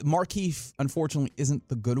yeah, Markeith, unfortunately, isn't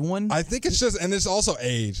the good one. I think it's just, and it's also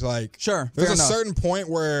age. Like, sure, there's a certain point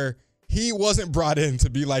where he wasn't brought in to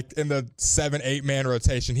be like in the 7-8 man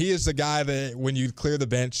rotation. He is the guy that when you clear the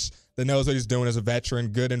bench, that knows what he's doing as a veteran,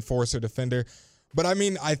 good enforcer, defender. But I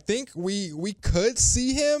mean, I think we could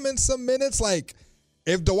see him in some minutes. Like,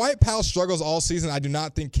 if Dwight Powell struggles all season, I do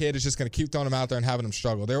not think Kidd is just going to keep throwing him out there and having him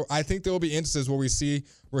struggle. I think there will be instances where we see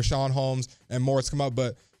Rashawn Holmes and Morris come up.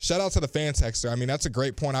 But shout out to the fan texter. I mean, that's a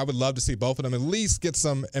great point. I would love to see both of them at least get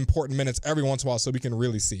some important minutes every once in a while so we can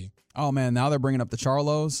really see. Oh man, now they're bringing up the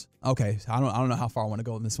Charlos. Okay, I don't know how far I want to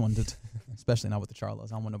go in this one, especially not with the Charlos.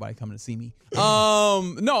 I don't want nobody coming to see me.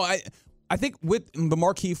 No, I think with the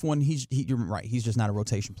Markeith one, you're right. He's just not a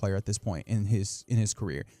rotation player at this point in his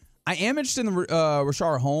career. I am interested in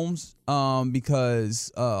Rashard Holmes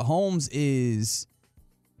because Holmes is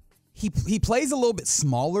he plays a little bit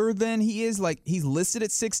smaller than he is. Like, he's listed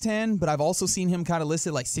at 6'10", but I've also seen him kind of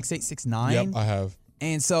listed like 6'8", 6'9". Yep, I have.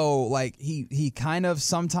 And so like he kind of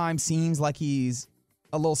sometimes seems like he's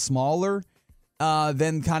a little smaller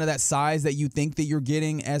than kind of that size that you think that you're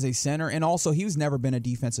getting as a center. And also, he's never been a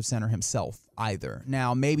defensive center himself either.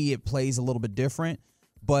 Now, maybe it plays a little bit different.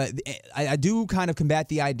 But I do kind of combat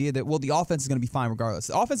the idea that, well, the offense is going to be fine regardless.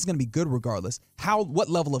 The offense is going to be good regardless. What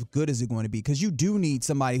level of good is it going to be? Because you do need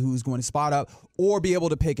somebody who's going to spot up or be able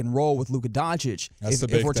to pick and roll with Luka Doncic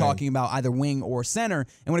if we're talking about either wing or center.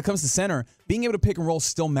 And when it comes to center, being able to pick and roll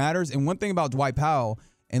still matters. And one thing about Dwight Powell,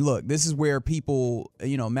 and look, this is where people,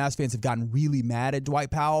 Mavs fans have gotten really mad at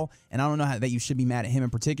Dwight Powell, and I don't know that you should be mad at him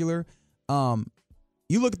in particular.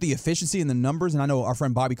 You look at the efficiency and the numbers, and I know our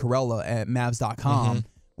friend Bobby Carella at Mavs.com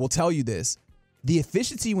will tell you this. The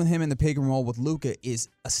efficiency with him in the pick and roll with Luka is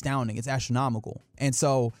astounding. It's astronomical. And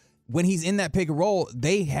so when he's in that pick and roll,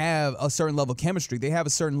 they have a certain level of chemistry. They have a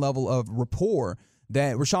certain level of rapport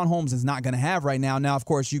that Rashawn Holmes is not going to have right now. Now, of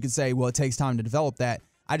course, you could say, well, it takes time to develop that.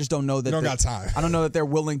 I just don't know that. You don't got time. I don't know that they're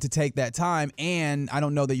willing to take that time, and I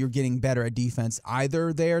don't know that you're getting better at defense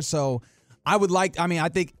either there. So I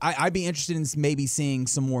think I'd be interested in maybe seeing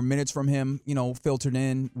some more minutes from him, filtered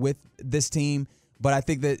in with this team. But I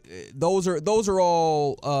think that those are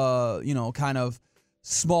all kind of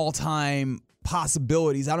small time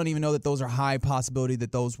possibilities. I don't even know that those are high possibility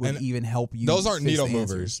that those would even help you. Those aren't needle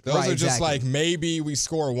movers. Those are just like maybe we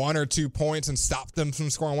score 1 or 2 points and stop them from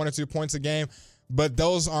scoring 1 or 2 points a game. But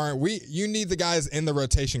those aren't you need the guys in the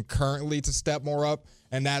rotation currently to step more up,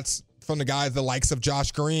 and that's from the guys the likes of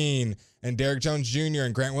Josh Green and Derrick Jones Jr.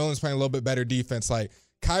 and Grant Williams playing a little bit better defense. Like,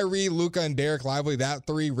 Kyrie, Luka, and Derek Lively, that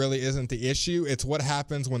three really isn't the issue. It's what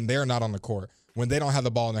happens when they're not on the court, when they don't have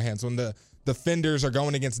the ball in their hands, when the defenders are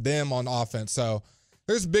going against them on offense. So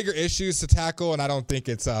there's bigger issues to tackle, and I don't think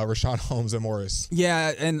it's Rashawn Holmes and Morris.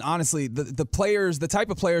 Yeah, and honestly, the players, the type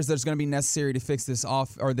of players that's going to be necessary to fix this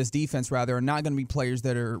this defense rather, are not going to be players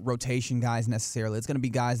that are rotation guys necessarily. It's going to be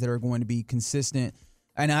guys that are going to be consistent.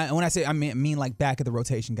 And when I say I mean like back of the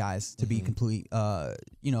rotation guys to be complete,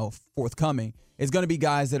 forthcoming. It's going to be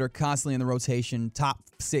guys that are constantly in the rotation, top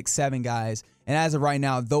 6, 7 guys. And as of right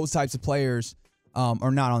now, those types of players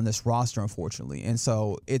are not on this roster, unfortunately. And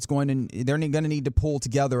so they're going to need to pull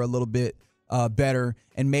together a little bit better.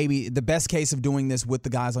 And maybe the best case of doing this with the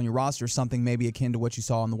guys on your roster is something maybe akin to what you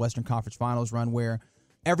saw in the Western Conference Finals run, where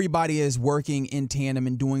everybody is working in tandem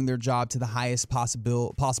and doing their job to the highest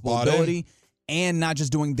possible ability. And not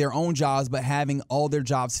just doing their own jobs, but having all their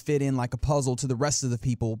jobs fit in like a puzzle to the rest of the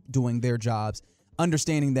people doing their jobs.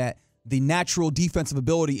 Understanding that the natural defensive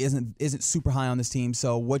ability isn't super high on this team.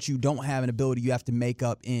 So what you don't have an ability, you have to make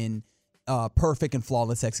up in perfect and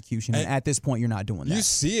flawless execution. And at this point, you're not doing that. You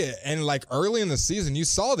see it. And like early in the season, you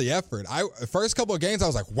saw the effort. First couple of games, I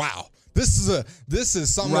was like, wow, this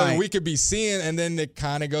is something that we could be seeing. And then it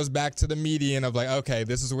kind of goes back to the median of like, okay,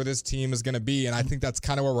 this is where this team is going to be. And I think that's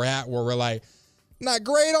kind of where we're at, where we're like, not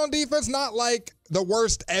great on defense, not like the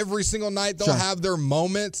worst every single night. They'll have their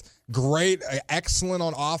moments. Great, excellent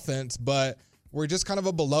on offense, but we're just kind of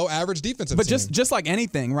a below average defensive team. But just like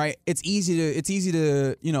anything, right? It's easy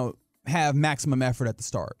to have maximum effort at the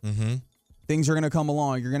start. Mm-hmm. Things are going to come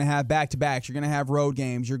along. You're going to have back-to-backs. You're going to have road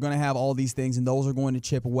games. You're going to have all these things, and those are going to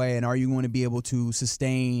chip away. And are you going to be able to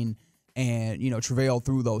sustain and travail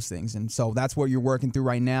through those things? And so that's what you're working through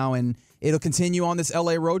right now, and it'll continue on this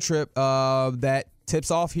LA road trip that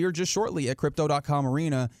tips off here just shortly at Crypto.com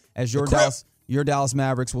Arena as your Dallas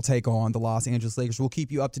Mavericks will take on the Los Angeles Lakers. We'll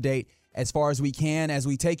keep you up to date as far as we can as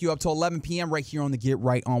we take you up to 11 p.m. right here on the Get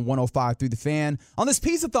Right on 105 through the Fan on this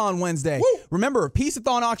Peace-a-thon Wednesday. Woo! Remember,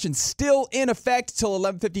 Peace-a-thon auction still in effect till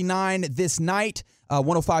 11:59 this night.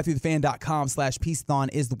 105throughthefan.com/Peace-a-thon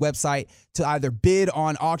is the website to either bid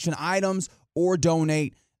on auction items or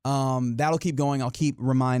donate. That'll keep going. I'll keep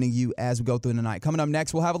reminding you as we go through the night. Coming up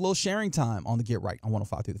next, we'll have a little sharing time on the Get Right on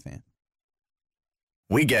 105 through the Fan.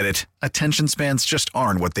 We get it. Attention spans just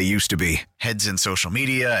aren't what they used to be. Heads in social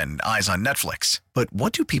media and eyes on Netflix. But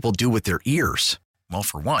what do people do with their ears? Well,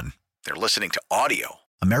 for one, they're listening to audio.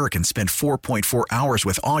 Americans spend 4.4 hours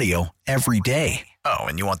with audio every day. Oh,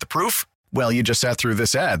 and you want the proof? Well, you just sat through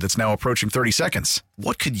this ad that's now approaching 30 seconds.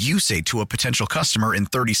 What could you say to a potential customer in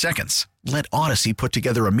 30 seconds? Let Odyssey put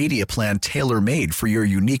together a media plan tailor-made for your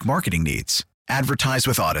unique marketing needs. Advertise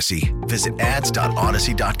with Odyssey. Visit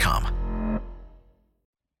ads.odyssey.com.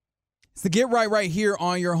 It's the Get Right here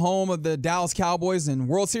on your home of the Dallas Cowboys and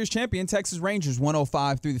World Series champion Texas Rangers,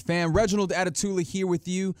 105 through the Fan. Reginald Atatula here with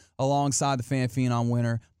you alongside the Fan Phenom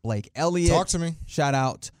winner, Blake Elliott. Talk to me. Shout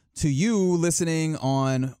out to you listening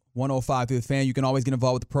on 105 through the Fan. You can always get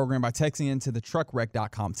involved with the program by texting into the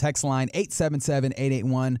truckwreck.com text line,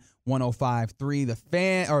 877-881-1053. The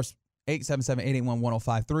Fan, or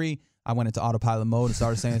 877-881-1053. I went into autopilot mode and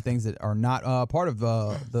started saying things that are not part of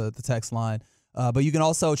the text line. But you can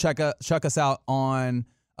also check us out on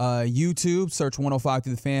YouTube, search 105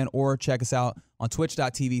 through the Fan, or check us out on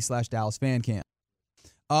twitch.tv/DallasFanCamp.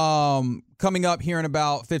 Coming up here in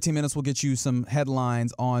about 15 minutes, we'll get you some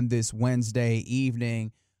headlines on this Wednesday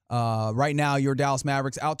evening. Right now, your Dallas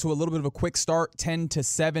Mavericks out to a little bit of a quick start.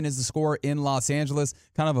 10-7 is the score in Los Angeles.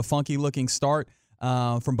 Kind of a funky-looking start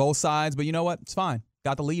from both sides, but you know what? It's fine.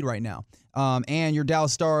 Got the lead right now. And your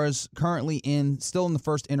Dallas Stars currently still in the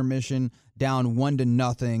first intermission, down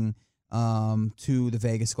 1-0 to the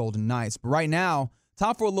Vegas Golden Knights. But right now,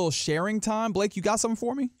 time for a little sharing time. Blake, you got something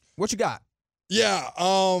for me? What you got? Yeah,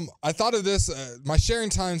 I thought of this. My sharing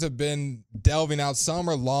times have been delving out. Some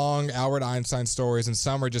are long Albert Einstein stories, and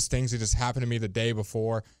some are just things that just happened to me the day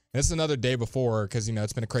before. And this is another day before because,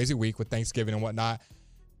 it's been a crazy week with Thanksgiving and whatnot.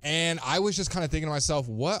 And I was just kind of thinking to myself,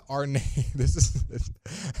 what are names?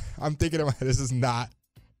 I'm thinking about this is not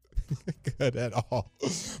good at all.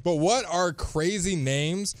 But what are crazy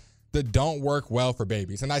names that don't work well for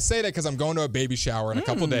babies? And I say that because I'm going to a baby shower in a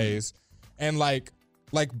couple days. And like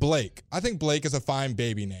Blake. I think Blake is a fine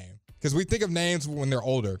baby name because we think of names when they're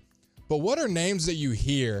older. But what are names that you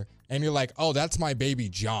hear and you're like, oh, that's my baby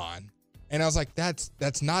John? And I was like, that's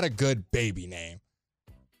not a good baby name.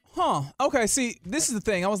 Huh. Okay, see, this is the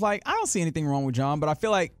thing. I was like, I don't see anything wrong with John, but I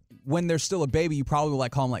feel like when they're still a baby, you probably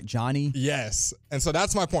would call him Johnny. Yes. And so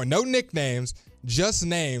that's my point. No nicknames, just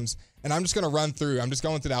names. And I'm just going to run through. I'm just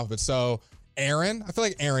going through the alphabet. So Aaron. I feel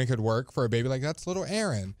like Aaron could work for a baby. Like, that's little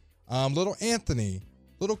Aaron. Little Anthony.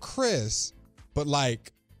 Little Chris. But,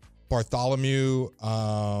 like, Bartholomew.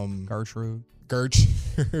 Gertrude.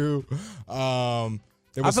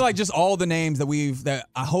 I feel like just all the names that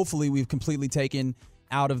hopefully we've completely taken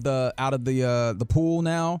out of the pool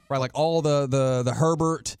now, right? Like all the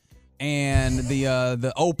Herbert and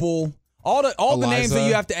the Opal, all the names that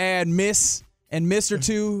you have to add Miss and Mr.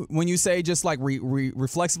 to when you say just like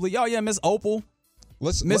reflexively, oh yeah, Miss Opal,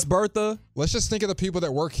 Miss Bertha. Let's just think of the people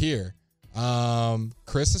that work here.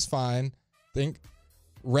 Chris is fine.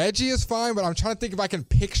 Reggie is fine, but I'm trying to think if I can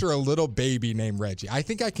picture a little baby named Reggie. I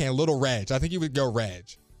think I can. Little Reg. I think you would go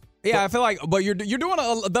Reg. Yeah, I feel like, but you're doing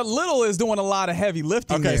the little is doing a lot of heavy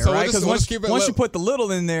lifting there, so right? Because once you put the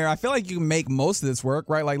little in there, I feel like you can make most of this work,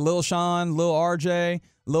 right? Like Lil Sean, Lil RJ,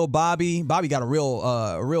 Lil Bobby. Bobby got a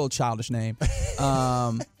real childish name.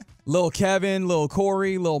 Lil Kevin, Lil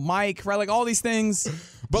Corey, Lil Mike, right? Like all these things.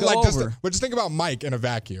 But just think about Mike in a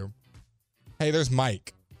vacuum. Hey, there's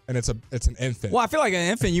Mike, and it's an infant. Well, I feel like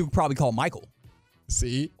an infant you could probably call Michael.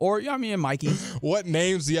 See? Or, Mikey. What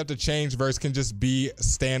names do you have to change versus can just be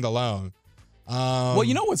standalone? Well,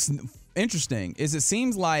 you know what's interesting is it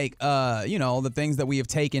seems like, the things that we have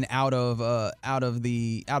taken out of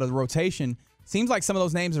the rotation, seems like some of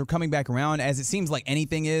those names are coming back around, as it seems like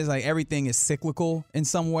anything is. Like everything is cyclical in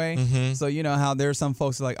some way. Mm-hmm. So you know how there's some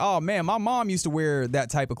folks that are like, oh man, my mom used to wear that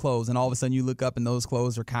type of clothes, and all of a sudden you look up and those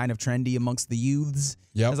clothes are kind of trendy amongst the youths,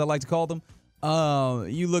 as I like to call them.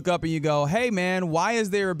 You look up and you go, hey man, why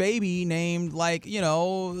is there a baby named like,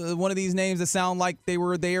 one of these names that sound like they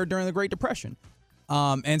were there during the Great Depression?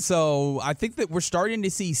 And so I think that we're starting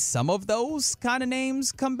to see some of those kind of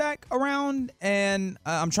names come back around, and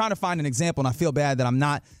I'm trying to find an example, and I feel bad that I'm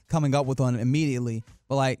not coming up with one immediately.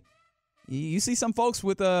 But like, you see some folks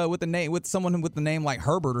with someone with the name like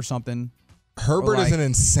Herbert or something. Herbert is an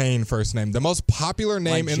insane first name. The most popular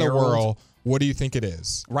name in the world. What do you think it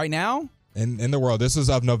is right now? In the world. This was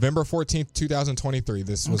of November 14th, 2023.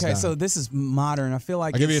 This was done. So this is modern. I feel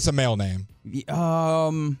like I'll give you it's a male name. Now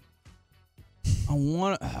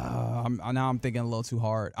I'm thinking a little too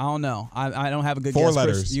hard. I don't know. I don't have a good guess. Four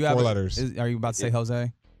letters. Chris, Four letters. Are you about to say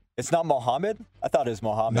Jose? It's not Mohammed? I thought it was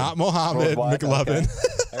Mohammed. Not Mohammed McLovin. Okay.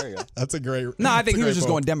 There you go. That's a great. No, I think he was just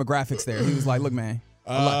going demographics there. He was like, look, man,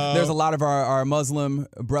 there's a lot of our Muslim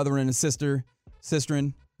brethren and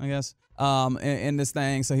sisterin, I guess, in this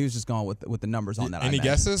thing. So he was just going with the numbers on that. Any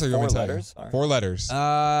guesses? Or you want me to tell you? 4 letters.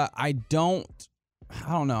 I don't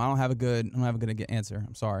know. I don't have a good answer.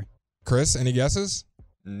 I'm sorry. Chris, any guesses?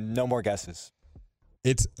 No more guesses.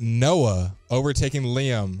 It's Noah overtaking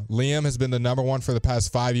Liam. Liam has been the number one for the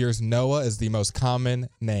past 5 years. Noah is the most common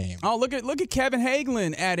name. Oh, look at Kevin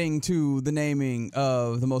Hagelin adding to the naming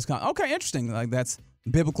of the most common. Okay, interesting. Like that's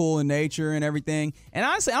biblical in nature and everything. And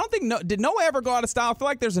honestly, I don't think did Noah ever go out of style? I feel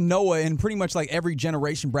like there's a Noah in pretty much like every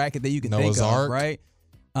generation bracket that you can Noah's think of, Ark. Right?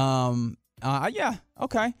 Yeah.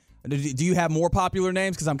 Okay. Do you have more popular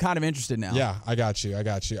names? Because I'm kind of interested now. Yeah, I got you.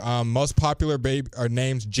 Most popular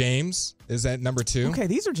names. James is at number 2. Okay,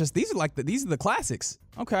 these are the classics.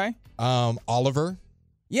 Okay. Oliver.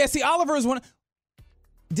 Yeah, see, Oliver is one.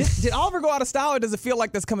 Did Oliver go out of style, or does it feel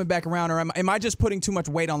like that's coming back around, or am I just putting too much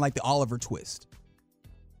weight on like the Oliver twist?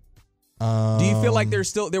 Do you feel like there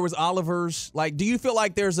was Olivers? Like, do you feel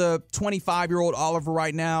like there's a 25-year-old Oliver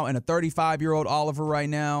right now and a 35-year-old Oliver right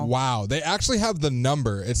now? Wow. They actually have the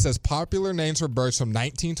number. It says popular names for births from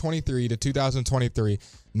 1923 to 2023.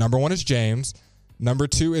 Number 1 is James. Number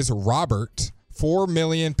 2 is Robert. 4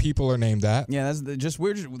 million people are named that. Yeah, that's just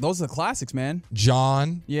weird. Those are the classics, man.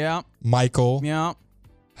 John. Yeah. Michael. Yeah.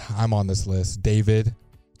 I'm on this list. David.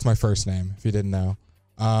 It's my first name, if you didn't know.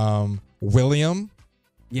 William.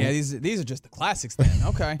 Yeah, these are just the classics then.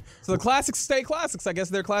 Okay. So the classics stay classics. I guess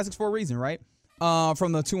they're classics for a reason, right?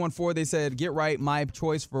 From the 214, they said, get right, my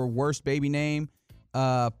choice for worst baby name.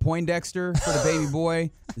 Poindexter for the baby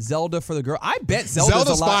boy. Zelda for the girl. I bet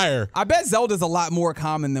Zelda's fire. I bet Zelda's a lot more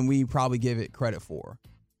common than we probably give it credit for.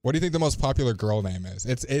 What do you think the most popular girl name is?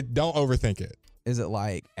 Don't overthink it. Is it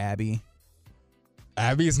like Abby?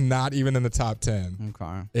 Abby's not even in the top 10.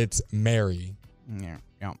 Okay. It's Mary. Yeah.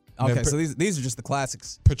 Okay, so these are just the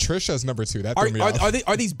classics. Patricia's number 2. That threw me off.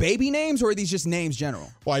 Are these baby names or are these just names general?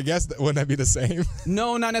 Well, I guess wouldn't that be the same?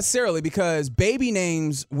 No, not necessarily, because baby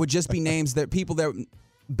names would just be names that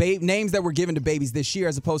names that were given to babies this year,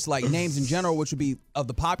 as opposed to like names in general, which would be of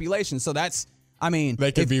the population. So that's,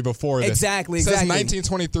 they could be before this. Exactly. It says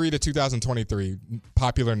 1923 to 2023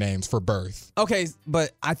 popular names for birth. Okay,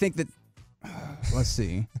 but I think that let's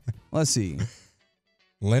see.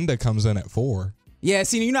 Linda comes in at 4. Yeah,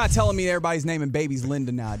 see, you're not telling me everybody's naming babies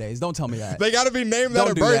Linda nowadays. Don't tell me that. They got to be named Don't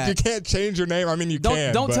at do birth. that. You can't change your name. I mean, you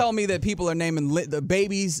can. Don't tell me that people are naming the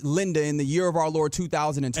babies Linda in the year of our Lord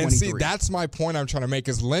 2023. And see, that's my point I'm trying to make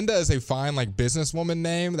is Linda is a fine, like, businesswoman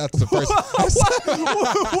name. That's the first.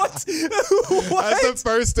 What? That's the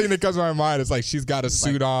first thing that comes to my mind. It's like she's got a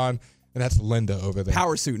suit on, and that's Linda over there.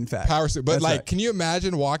 Power suit, in fact. Power suit. But, That's like, right. can you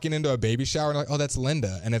imagine walking into a baby shower and like, oh, that's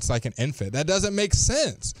Linda, and it's like an infant? That doesn't make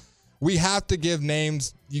sense. We have to give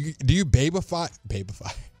names. Do you babyfy?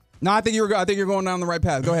 Babyfy. No, I think you're going down the right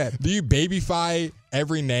path. Go ahead. Do you babyfy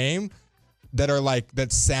every name that are like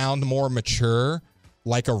that sound more mature,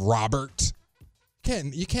 like a Robert?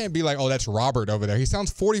 You can't be like, oh, that's Robert over there. He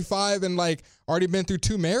sounds 45 and like already been through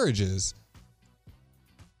 2 marriages.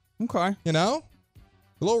 Okay. You know,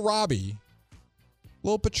 little Robbie,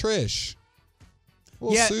 little Patricia.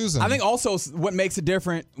 Well, yeah, Susan. I think also what makes it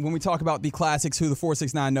different when we talk about the classics, who the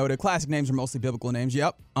 469 know, the classic names are mostly biblical names.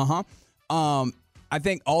 Yep. I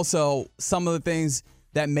think also some of the things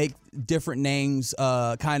that make different names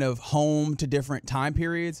kind of home to different time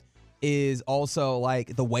periods is also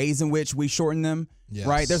like the ways in which we shorten them. Yes.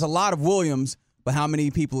 Right? There's a lot of Williams, but how many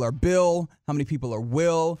people are Bill? How many people are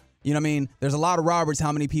Will? You know what I mean? There's a lot of Roberts.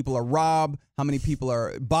 How many people are Rob? How many people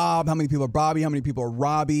are Bob? How many people are Bobby? How many people are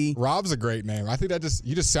Robbie? Rob's a great name. I think you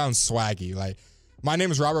just sound swaggy. Like, my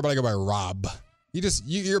name is Robert, but I go by Rob.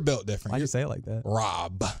 You're built different. Why'd you say it like that?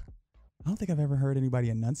 Rob. I don't think I've ever heard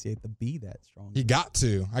anybody enunciate the B that strong. You got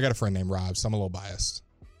to. I got a friend named Rob, so I'm a little biased.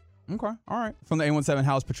 Okay. All right. From the A17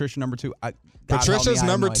 house, Patricia number 2. Patricia's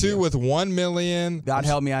number 2 with 1 million. God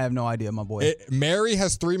help me, I have no idea, my boy. Mary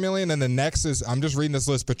has 3 million, and the next is, I'm just reading this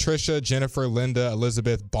list, Patricia, Jennifer, Linda,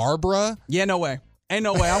 Elizabeth, Barbara. Yeah, no way. Ain't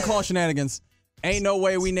no way. I'm calling shenanigans. Ain't no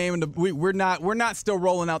way we naming we're not still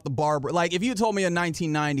rolling out the Barbara. Like, if you told me in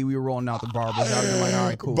 1990 we were rolling out the Barbaras, I would have been like, all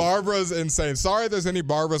right, cool. Barbara's insane. Sorry if there's any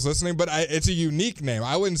Barbaras listening, but it's a unique name.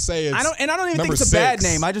 I wouldn't say it's I don't even think it's a bad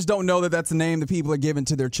name. I just don't know that that's the name that people are giving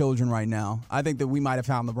to their children right now. I think that we might have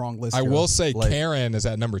found the wrong list. I will say Karen is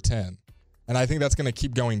at number 10, and I think that's going to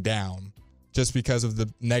keep going down just because of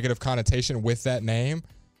the negative connotation with that name.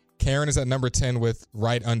 Karen is at number 10 with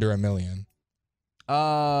right under 1 million.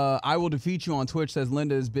 I will defeat you on Twitch says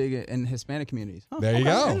Linda is big in Hispanic communities. Huh, there you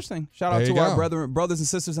go. Interesting. Shout out to our brothers and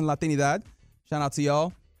sisters in Latinidad. Shout out to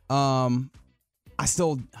y'all. I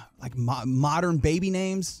still like modern baby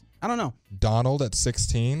names. I don't know. Donald at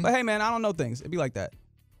 16. But hey, man, I don't know things. It'd be like that.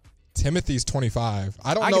 Timothy's 25.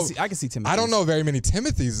 I can see Timothy. I don't know very many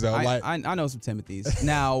Timothys though. I know some Timothys.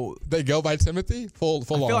 Now they go by Timothy. Full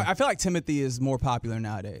on. I feel like Timothy is more popular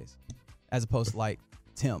nowadays, as opposed to like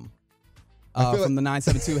Tim. From the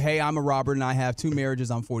 972, hey, I'm a Robert and I have 2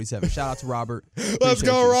 marriages. I'm 47. Shout out to Robert. Let's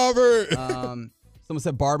go, Robert. Someone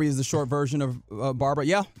said Barbie is the short version of Barbara.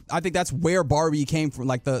 Yeah, I think that's where Barbie came from.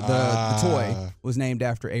 Like the toy was named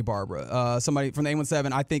after a Barbara. Somebody from the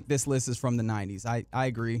 817, I think this list is from the 90s. I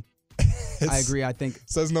agree. I agree. I think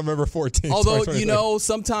says November 14th. Although,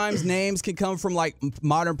 sometimes names can come from like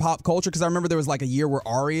modern pop culture. Because I remember there was like a year where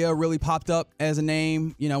Arya really popped up as a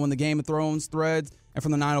name, when the Game of Thrones threads. And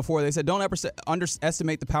from the 904, they said, don't ever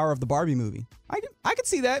underestimate the power of the Barbie movie. I could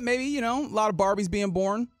see that. Maybe, a lot of Barbies being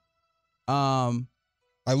born.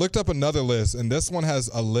 I looked up another list, and this one has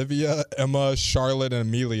Olivia, Emma, Charlotte, and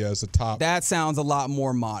Amelia as the top. That sounds a lot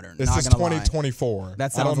more modern. This is 2024.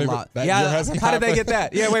 That sounds a lot. How did they get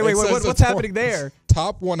that? Yeah, wait. What's happening there?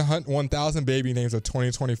 Top 1,000 baby names of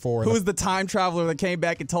 2024. Who's the time traveler that came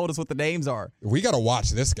back and told us what the names are? We got to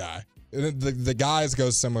watch this guy. The guys go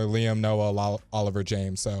similar, Liam, Noah, Oliver,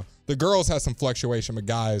 James. So the girls have some fluctuation, but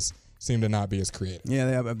guys seem to not be as creative.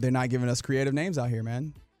 Yeah, they're not giving us creative names out here,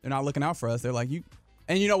 man. They're not looking out for us. They're like, you.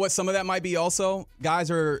 And you know what? Some of that might be also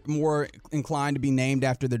guys are more inclined to be named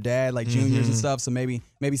after their dad, like juniors and stuff. So maybe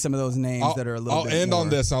some of those names that are a little bit I'll end more. on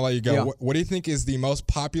this and I'll let you go. Yeah. What do you think is the most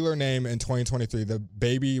popular name in 2023? The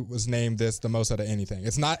baby was named this the most out of anything.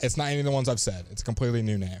 It's not any of the ones I've said. It's a completely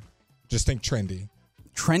new name. Just think trendy.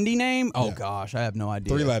 Trendy name? Oh, gosh. I have no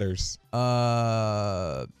idea. 3 letters. Poe.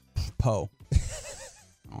 I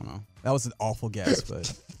don't know. That was an awful guess,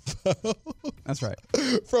 but that's right.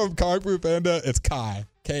 From Comic Book Panda, it's Kai.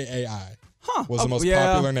 K-A-I. Was the most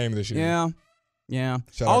popular name this year. Yeah.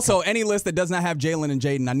 Also, any list that does not have Jalen and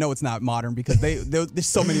Jaden, I know it's not modern because there's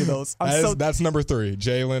so many of those. That's number 3.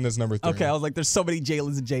 Jalen is number 3. Okay, I was like, there's so many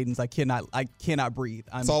Jalen's and Jadens. I cannot breathe.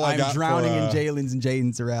 I'm drowning in Jalen's and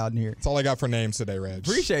Jadens around here. That's all I got for names today, Reg.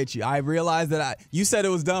 Appreciate you. I realized that you said it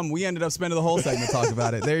was dumb. We ended up spending the whole segment talking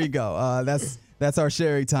about it. There you go. That's our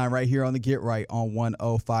sharing time right here on the Get Right on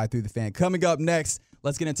 105 through the Fan. Coming up next,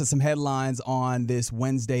 let's get into some headlines on this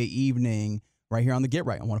Wednesday evening right here on the Get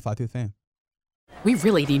Right on 105 through the Fan. We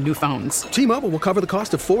really need new phones. T-Mobile will cover the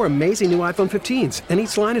cost of 4 amazing new iPhone 15s, and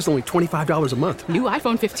each line is only $25 a month. New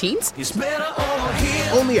iPhone 15s? It's better over here.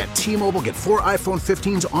 Only at T-Mobile, get 4 iPhone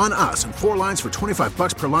 15s on us and 4 lines for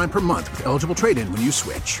 $25 per line per month with eligible trade-in when you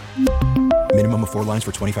switch. Minimum of 4 lines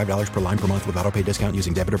for $25 per line per month with autopay discount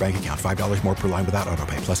using debit or bank account. $5 more per line without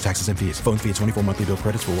autopay, plus taxes and fees. Phone fee at 24 monthly bill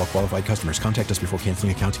credits for well-qualified customers. Contact us before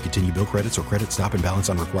canceling account to continue bill credits or credit stop and balance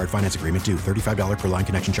on required finance agreement due. $35 per line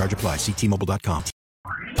connection charge applies. See T-Mobile.com.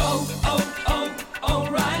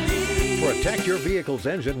 O'Reilly. Protect your vehicle's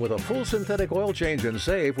engine with a full synthetic oil change and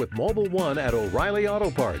save with Mobile One at O'Reilly Auto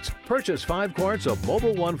Parts. Purchase 5 quarts of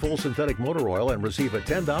Mobile One full synthetic motor oil and receive a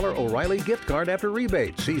 $10 O'Reilly gift card after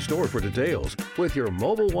rebate. See store for details. With your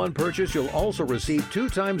Mobile One purchase, you'll also receive 2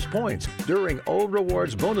 times points during O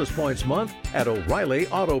Rewards Bonus Points Month at O'Reilly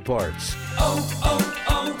Auto Parts.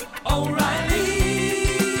 O'Reilly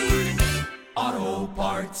Auto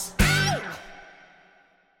Parts.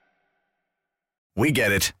 We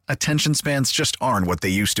get it. Attention spans just aren't what they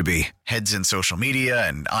used to be. Heads in social media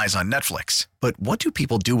and eyes on Netflix. But what do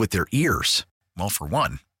people do with their ears? Well, for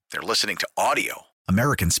one, they're listening to audio.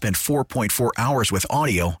 Americans spend 4.4 hours with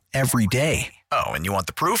audio every day. Oh, and you want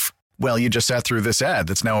the proof? Well, you just sat through this ad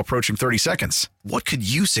that's now approaching 30 seconds. What could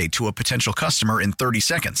you say to a potential customer in 30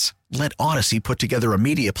 seconds? Let Odyssey put together a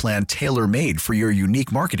media plan tailor-made for your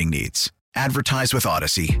unique marketing needs. Advertise with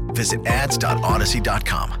Odyssey. Visit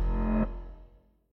ads.odyssey.com.